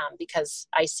that because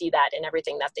I see that in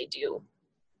everything that they do.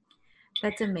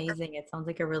 That's amazing. It sounds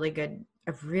like a really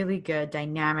good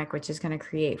dynamic, which is going to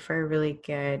create for a really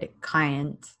good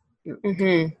client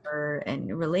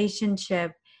and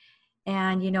relationship.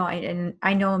 And,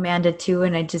 I know Amanda too.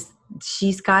 And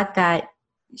she's got that,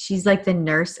 she's like the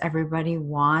nurse everybody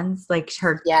wants. Like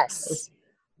her Yes.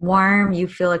 warm, you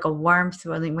feel like a warmth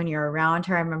when you're around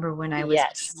her. I remember when I was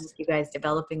with you guys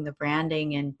developing the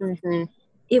branding, and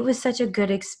it was such a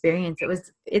good experience.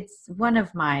 It's one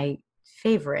of my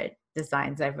favorite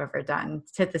designs I've ever done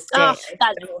to this day.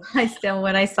 I still,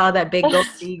 when I saw that big gold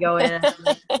C go in, I'm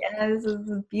like, yes, this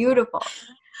is beautiful.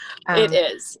 It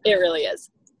is. It really is.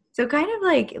 So kind of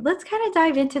like, let's kind of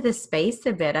dive into the space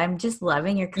a bit. I'm just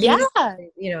loving your creative,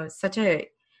 such a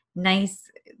nice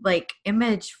like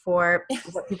image for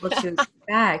what people to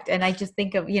expect. And I just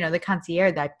think of, the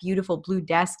concierge, that beautiful blue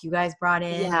desk you guys brought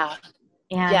in.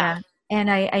 And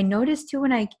I noticed too,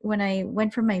 when I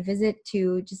went for my visit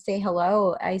to just say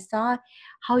hello, I saw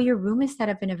how your room is set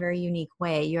up in a very unique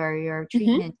way, your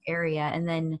treatment area, and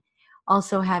then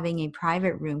also having a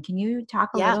private room. Can you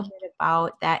talk a little bit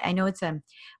about that? I know it's a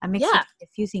mix of a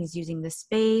few things, using the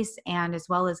space and as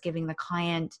well as giving the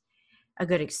client a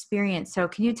good experience. So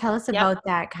can you tell us about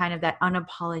that kind of that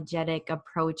unapologetic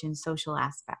approach and social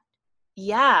aspect?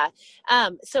 Yeah.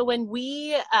 So when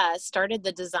we started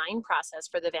the design process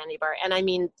for the Vanity Bar, and I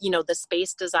mean, the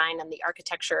space design and the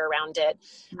architecture around it,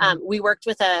 we worked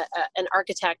with an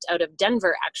architect out of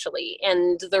Denver, actually.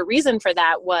 And the reason for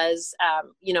that was,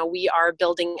 we are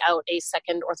building out a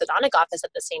second orthodontic office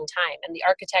at the same time. And the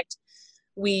architect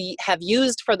we have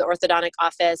used for the orthodontic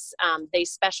office, they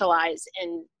specialize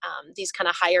in these kind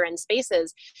of higher end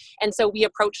spaces. And so we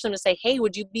approached them to say, hey,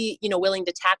 would you be, willing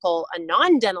to tackle a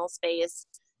non-dental space,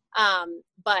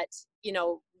 but,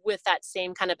 with that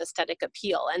same kind of aesthetic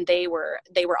appeal? And they were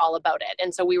all about it.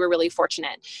 And so we were really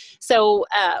fortunate. So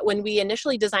when we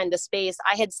initially designed the space,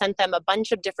 I had sent them a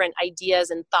bunch of different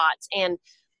ideas and thoughts. And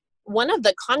one of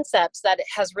the concepts that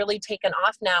has really taken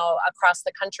off now across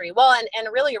the country, well, and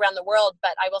really around the world,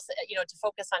 but I will say, to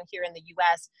focus on here in the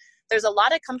US, there's a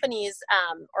lot of companies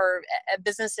or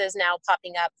businesses now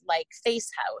popping up like Face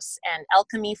House and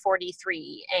Alchemy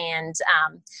 43 and,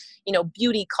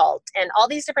 Beauty Cult and all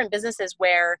these different businesses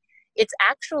where it's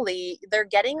actually, they're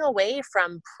getting away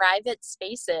from private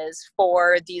spaces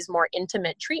for these more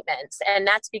intimate treatments. And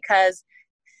that's because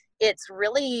it's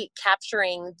really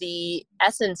capturing the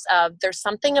essence of, there's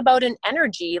something about an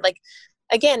energy. Like,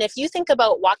 again, if you think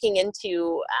about walking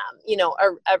into,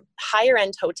 a higher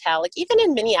end hotel, like even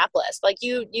in Minneapolis, like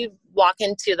you walk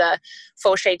into the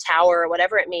Fauché Tower or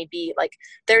whatever it may be, like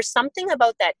there's something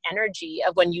about that energy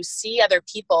of when you see other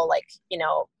people, like,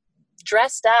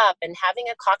 dressed up and having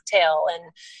a cocktail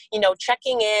and,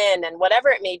 checking in and whatever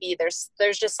it may be,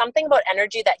 there's just something about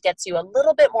energy that gets you a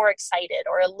little bit more excited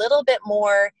or a little bit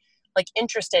more like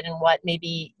interested in what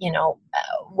maybe,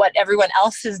 what everyone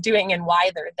else is doing and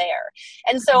why they're there.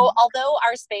 And so although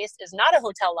our space is not a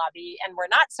hotel lobby and we're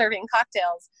not serving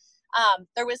cocktails,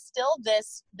 there was still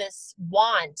this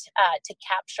want to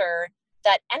capture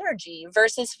that energy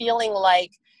versus feeling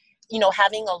like,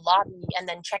 having a lobby and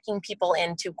then checking people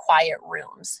into quiet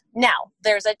rooms. Now,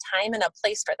 there's a time and a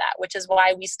place for that, which is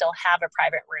why we still have a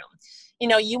private room.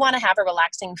 You want to have a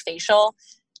relaxing facial.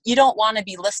 You don't want to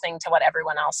be listening to what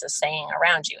everyone else is saying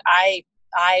around you. I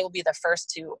will be the first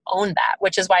to own that,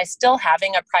 which is why still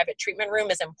having a private treatment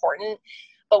room is important.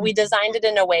 But we designed it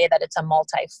in a way that it's a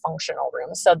multifunctional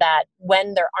room so that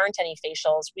when there aren't any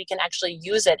facials, we can actually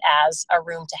use it as a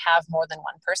room to have more than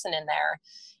one person in there.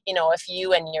 If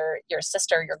you and your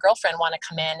sister, your girlfriend want to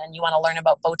come in and you want to learn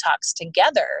about Botox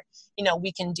together,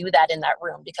 we can do that in that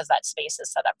room because that space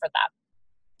is set up for that.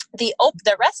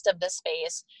 The rest of the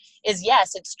space is,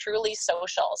 yes, it's truly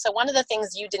social. So one of the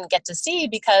things you didn't get to see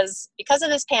because of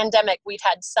this pandemic, we've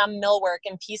had some millwork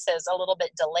and pieces a little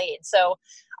bit delayed. So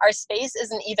our space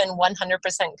isn't even 100%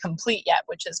 complete yet,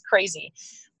 which is crazy.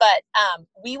 But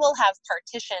we will have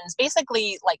partitions,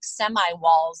 basically like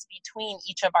semi-walls between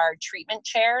each of our treatment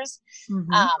chairs.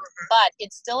 But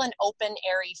it's still an open,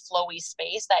 airy, flowy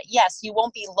space that, yes, you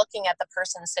won't be looking at the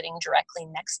person sitting directly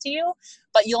next to you,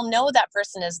 but you'll know that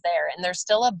person is there. And there's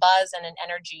still a buzz and an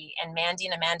energy. And Mandy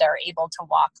and Amanda are able to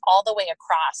walk all the way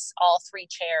across all three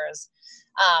chairs,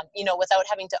 without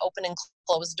having to open and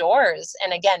close doors.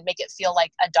 And again, make it feel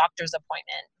like a doctor's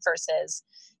appointment versus,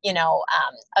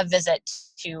 a visit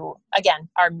to, again,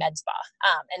 our med spa.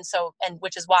 And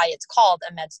which is why it's called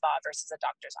a med spa versus a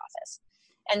doctor's office.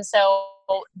 And so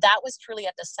that was truly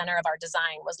at the center of our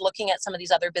design, was looking at some of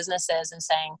these other businesses and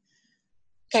saying,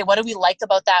 okay, what do we like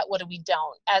about that? What do we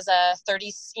don't? As a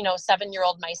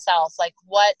 37-year-old myself, like,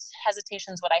 what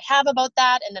hesitations would I have about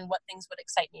that? And then what things would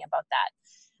excite me about that?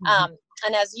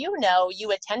 And as you know,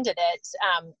 you attended it.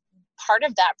 Part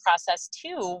of that process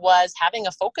too was having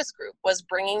a focus group, was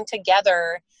bringing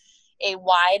together a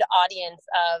wide audience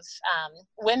of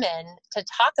women to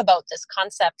talk about this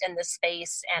concept and this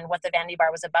space and what the Vanity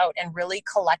Bar was about, and really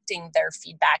collecting their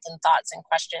feedback and thoughts and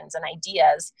questions and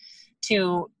ideas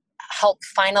to help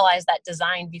finalize that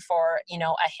design before, a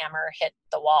hammer hit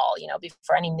the wall,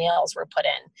 before any nails were put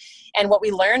in. And what we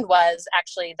learned was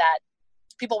actually that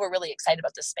people were really excited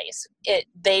about this space.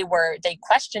 They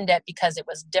questioned it because it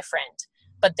was different,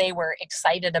 but they were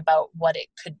excited about what it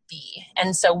could be.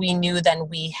 And so we knew then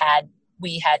we had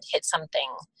hit something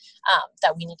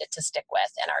that we needed to stick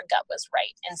with, and our gut was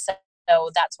right. And so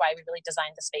that's why we really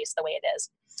designed the space the way it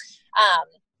is.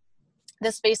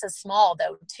 The space is small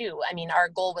though too. I mean, our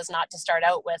goal was not to start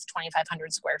out with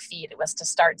 2,500 square feet. It was to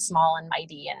start small and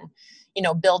mighty and,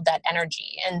 build that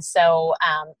energy. And so,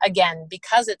 again,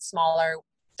 because it's smaller,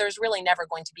 there's really never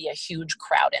going to be a huge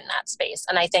crowd in that space.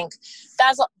 And I think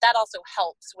that also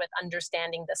helps with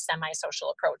understanding the semi-social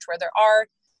approach, where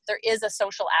there is a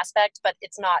social aspect, but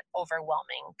it's not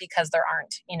overwhelming because there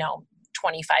aren't,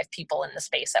 25 people in the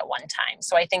space at one time.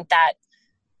 So I think that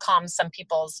calms some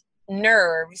people's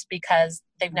nerves because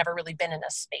they've never really been in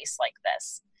a space like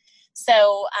this.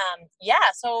 So,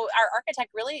 so our architect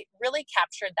really, really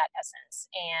captured that essence.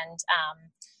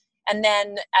 And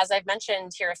then, as I've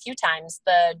mentioned here a few times,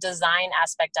 the design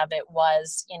aspect of it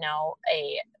was,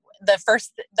 the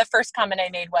first comment I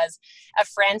made was a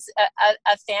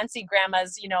fancy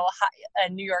grandma's, a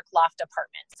New York loft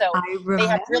apartment. So they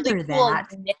have really cool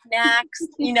knickknacks,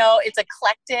 it's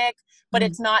eclectic, but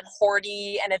it's not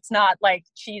hoardy and it's not like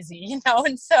cheesy,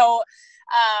 and so,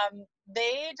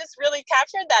 they just really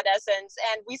captured that essence,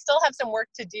 and we still have some work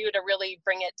to do to really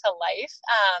bring it to life.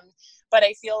 But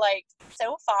I feel like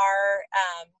so far,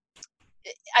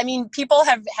 people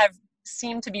have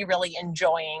seemed to be really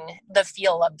enjoying the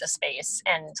feel of the space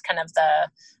and kind of the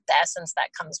essence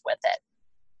that comes with it.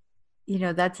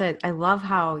 I love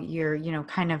how you're,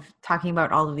 kind of talking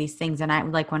about all of these things. And I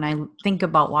like, when I think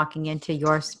about walking into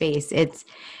your space, it's,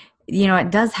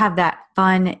 it does have that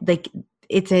fun, like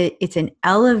it's an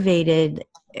elevated,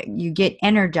 you get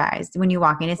energized when you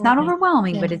walk in. It's not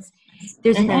overwhelming, but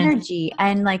there's an energy.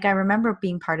 And like, I remember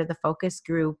being part of the focus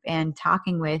group and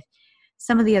talking with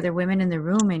some of the other women in the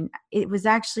room. And it was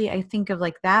actually, I think of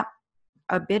like that,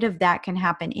 a bit of that can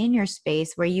happen in your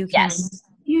space where you can,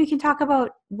 you can talk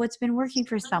about what's been working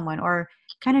for someone, or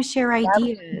kind of share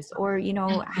ideas, or,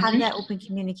 have that open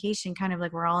communication, kind of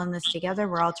like, we're all in this together.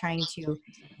 We're all trying to,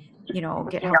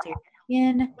 get healthier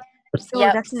skin. So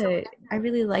I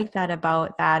really like that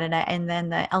about that. And then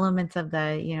the elements of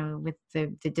the, with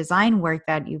the design work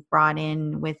that you've brought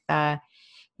in with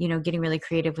getting really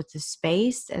creative with the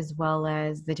space, as well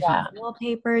as the different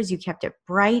wallpapers. You kept it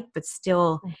bright, but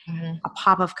still a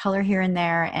pop of color here and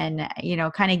there, and,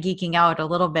 kind of geeking out a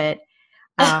little bit.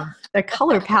 The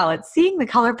color palette, seeing the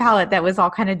color palette that was all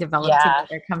kind of developed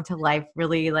together come to life,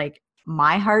 really, like,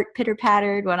 my heart pitter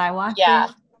pattered when I walked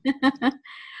in.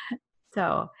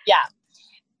 So,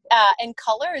 and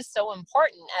color is so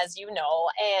important, as you know,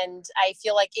 and I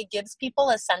feel like it gives people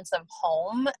a sense of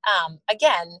home.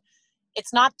 Again,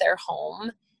 it's not their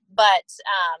home, but,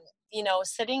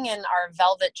 sitting in our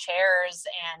velvet chairs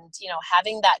and,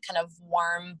 having that kind of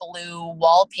warm blue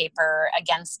wallpaper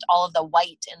against all of the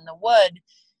white in the wood,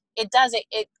 it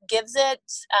gives it,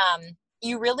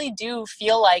 you really do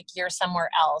feel like you're somewhere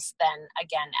else than,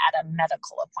 again, at a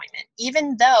medical appointment,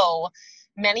 even though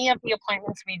many of the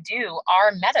appointments we do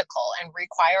are medical and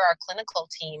require our clinical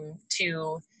team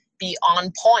to be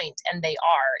on point, and they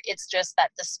are. It's just that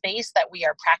the space that we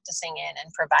are practicing in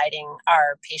and providing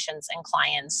our patients and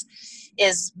clients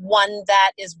is one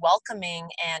that is welcoming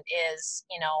and is,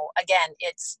 again,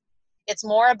 it's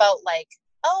more about like,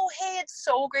 oh, hey, it's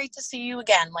so great to see you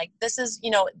again. Like, this is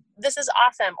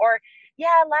awesome. Or,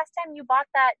 yeah, last time you bought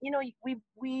that,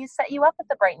 we set you up with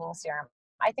the brightening serum.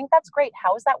 I think that's great.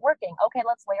 How is that working? Okay,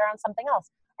 let's layer on something else.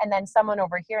 And then someone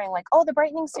overhearing like, oh, the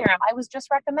brightening serum, I was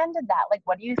just recommended that. Like,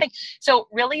 what do you think? So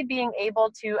really being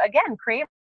able to, again, create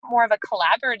more of a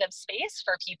collaborative space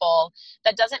for people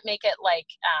that doesn't make it like,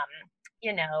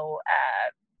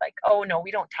 like, oh no,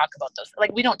 we don't talk about those.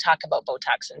 Like, we don't talk about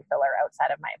Botox and filler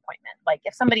outside of my appointment. Like,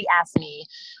 if somebody asked me,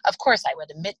 of course I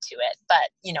would admit to it, but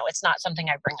it's not something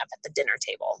I bring up at the dinner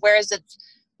table. Whereas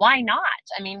why not?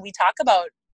 I mean, we talk about,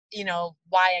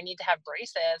 why I need to have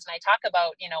braces, and I talk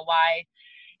about, why,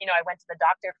 I went to the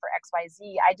doctor for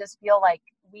XYZ. I just feel like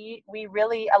we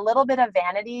really, a little bit of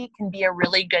vanity can be a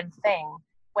really good thing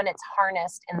when it's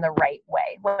harnessed in the right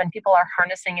way, when people are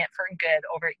harnessing it for good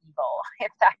over evil,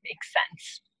 if that makes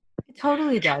sense. It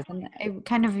totally does. And I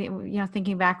kind of,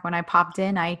 thinking back when I popped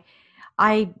in,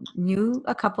 I knew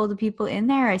a couple of the people in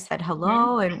there. I said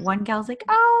hello, and one gal's like,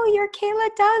 "Oh, you're Kayla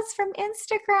Does from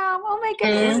Instagram. Oh my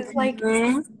goodness!" It's like,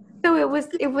 so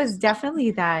it was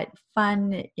definitely that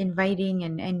fun, inviting,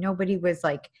 and nobody was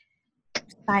like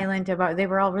silent about. They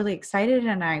were all really excited,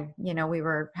 and we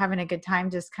were having a good time,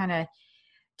 just kind of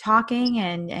talking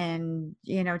and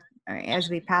as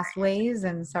we passed ways.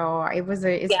 And so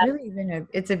it's really been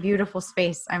it's a beautiful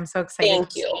space. I'm so excited Thank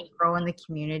to you. grow in the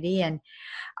community. And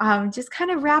just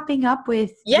kind of wrapping up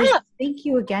with thank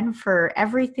you again for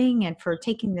everything and for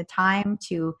taking the time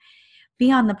to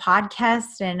be on the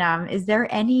podcast. And is there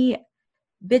any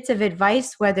bits of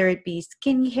advice, whether it be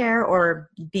skincare or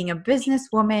being a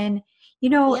businesswoman,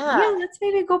 let's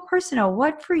maybe go personal.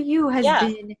 What for you has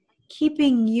been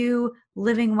keeping you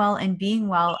living well and being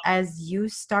well as you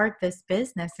start this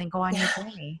business and go on your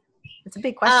journey? It's a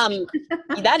big question.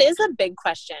 That is a big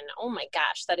question. Oh my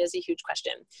gosh, that is a huge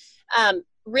question.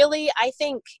 Really, I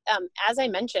think, as I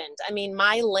mentioned, I mean,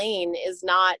 my lane is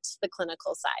not the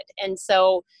clinical side. And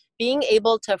so being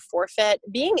able to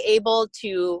being able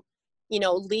to,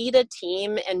 lead a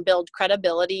team and build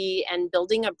credibility and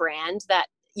building a brand that,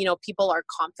 people are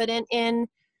confident in,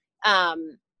 at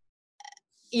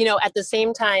the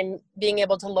same time, being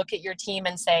able to look at your team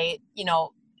and say,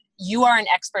 you are an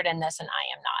expert in this and I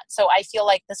am not. So I feel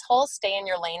like this whole stay in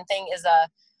your lane thing is a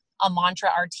mantra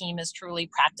our team is truly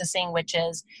practicing, which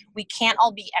is we can't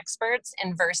all be experts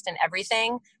and versed in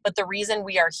everything, but the reason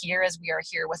we are here is we are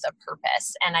here with a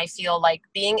purpose. And I feel like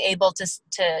being able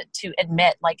to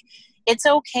admit, like, it's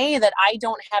okay that I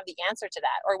don't have the answer to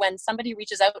that. Or when somebody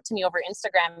reaches out to me over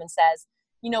Instagram and says,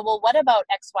 well, what about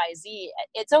XYZ?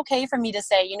 It's okay for me to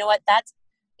say, you know what,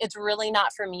 it's really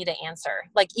not for me to answer.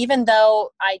 Like, even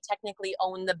though I technically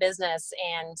own the business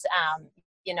and,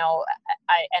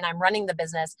 I'm running the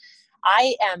business,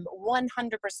 I am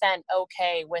 100%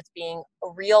 okay with being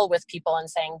real with people and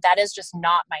saying that is just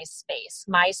not my space.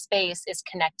 My space is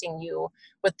connecting you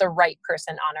with the right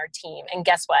person on our team. And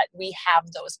guess what? We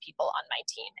have those people on my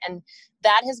team. And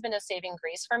that has been a saving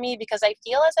grace for me, because I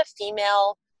feel as a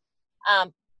female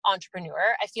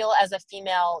entrepreneur, I feel as a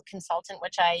female consultant,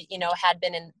 which I, had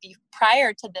been in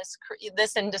prior to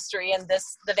this industry and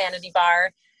the Vanity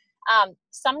Bar.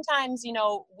 Sometimes,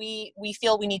 we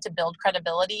feel we need to build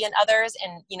credibility in others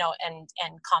and,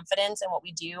 and confidence in what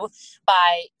we do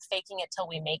by faking it till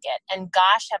we make it. And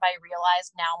gosh, have I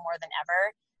realized now more than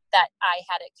ever that I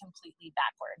had it completely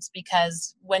backwards,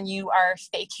 because when you are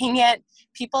faking it,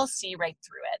 people see right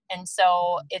through it. And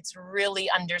so it's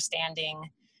really understanding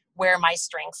where my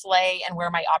strengths lay and where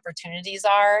my opportunities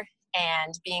are,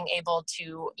 and being able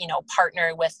to,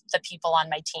 partner with the people on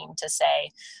my team to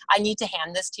say, I need to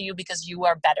hand this to you because you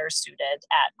are better suited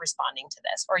at responding to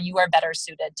this, or you are better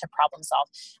suited to problem solve.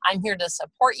 I'm here to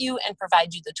support you and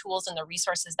provide you the tools and the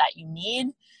resources that you need.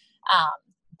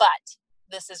 But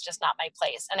this is just not my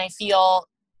place. And I feel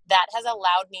that has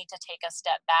allowed me to take a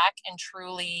step back and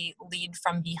truly lead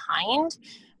from behind,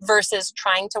 versus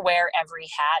trying to wear every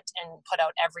hat and put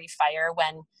out every fire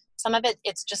when some of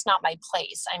it's just not my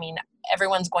place. I mean,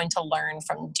 everyone's going to learn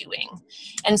from doing.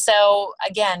 And so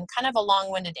again, kind of a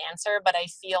long-winded answer, but I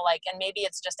feel like, and maybe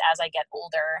it's just as I get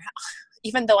older,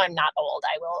 even though I'm not old,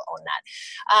 I will own that.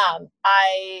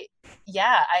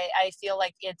 I feel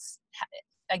like it's,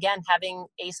 again, having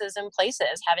aces in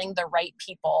places, having the right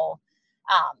people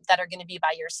that are going to be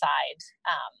by your side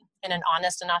in an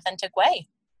honest and authentic way.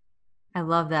 I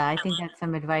love that. I think that's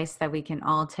some advice that we can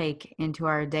all take into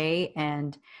our day.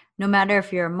 And no matter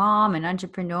if you're a mom, an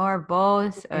entrepreneur,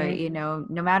 both, no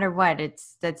matter what,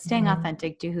 it's that staying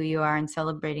authentic to who you are and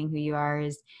celebrating who you are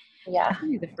is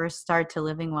definitely the first start to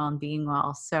living well and being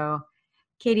well. So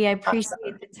Katie, I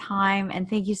appreciate the time and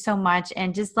thank you so much.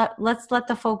 And just let's let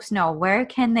the folks know, where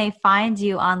can they find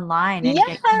you online and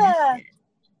get connected?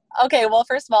 Okay, well,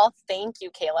 first of all, thank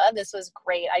you, Kayla. This was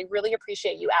great. I really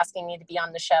appreciate you asking me to be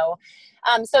on the show.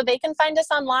 So they can find us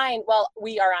online. Well,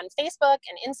 we are on Facebook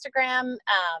and Instagram.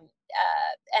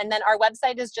 And then our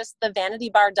website is just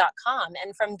thevanitybar.com.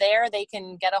 And from there, they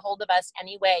can get a hold of us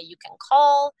any way. You can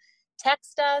call,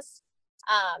 text us,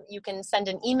 You can send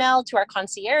an email to our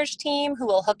concierge team who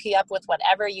will hook you up with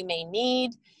whatever you may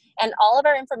need. And all of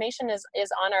our information is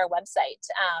on our website.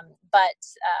 But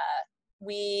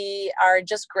we are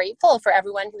just grateful for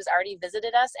everyone who's already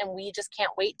visited us, and we just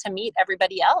can't wait to meet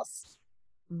everybody else.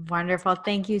 Wonderful.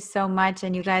 Thank you so much.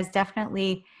 And you guys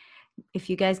definitely, if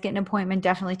you guys get an appointment,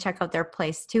 definitely check out their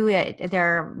place too.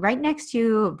 They're right next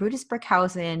to Brutus Brick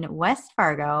House in West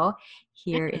Fargo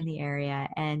here in the area.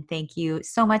 And thank you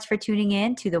so much for tuning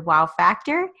in to the Wow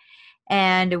Factor.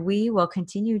 And we will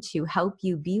continue to help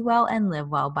you be well and live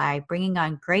well by bringing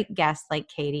on great guests like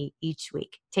Katie each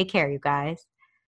week. Take care, you guys.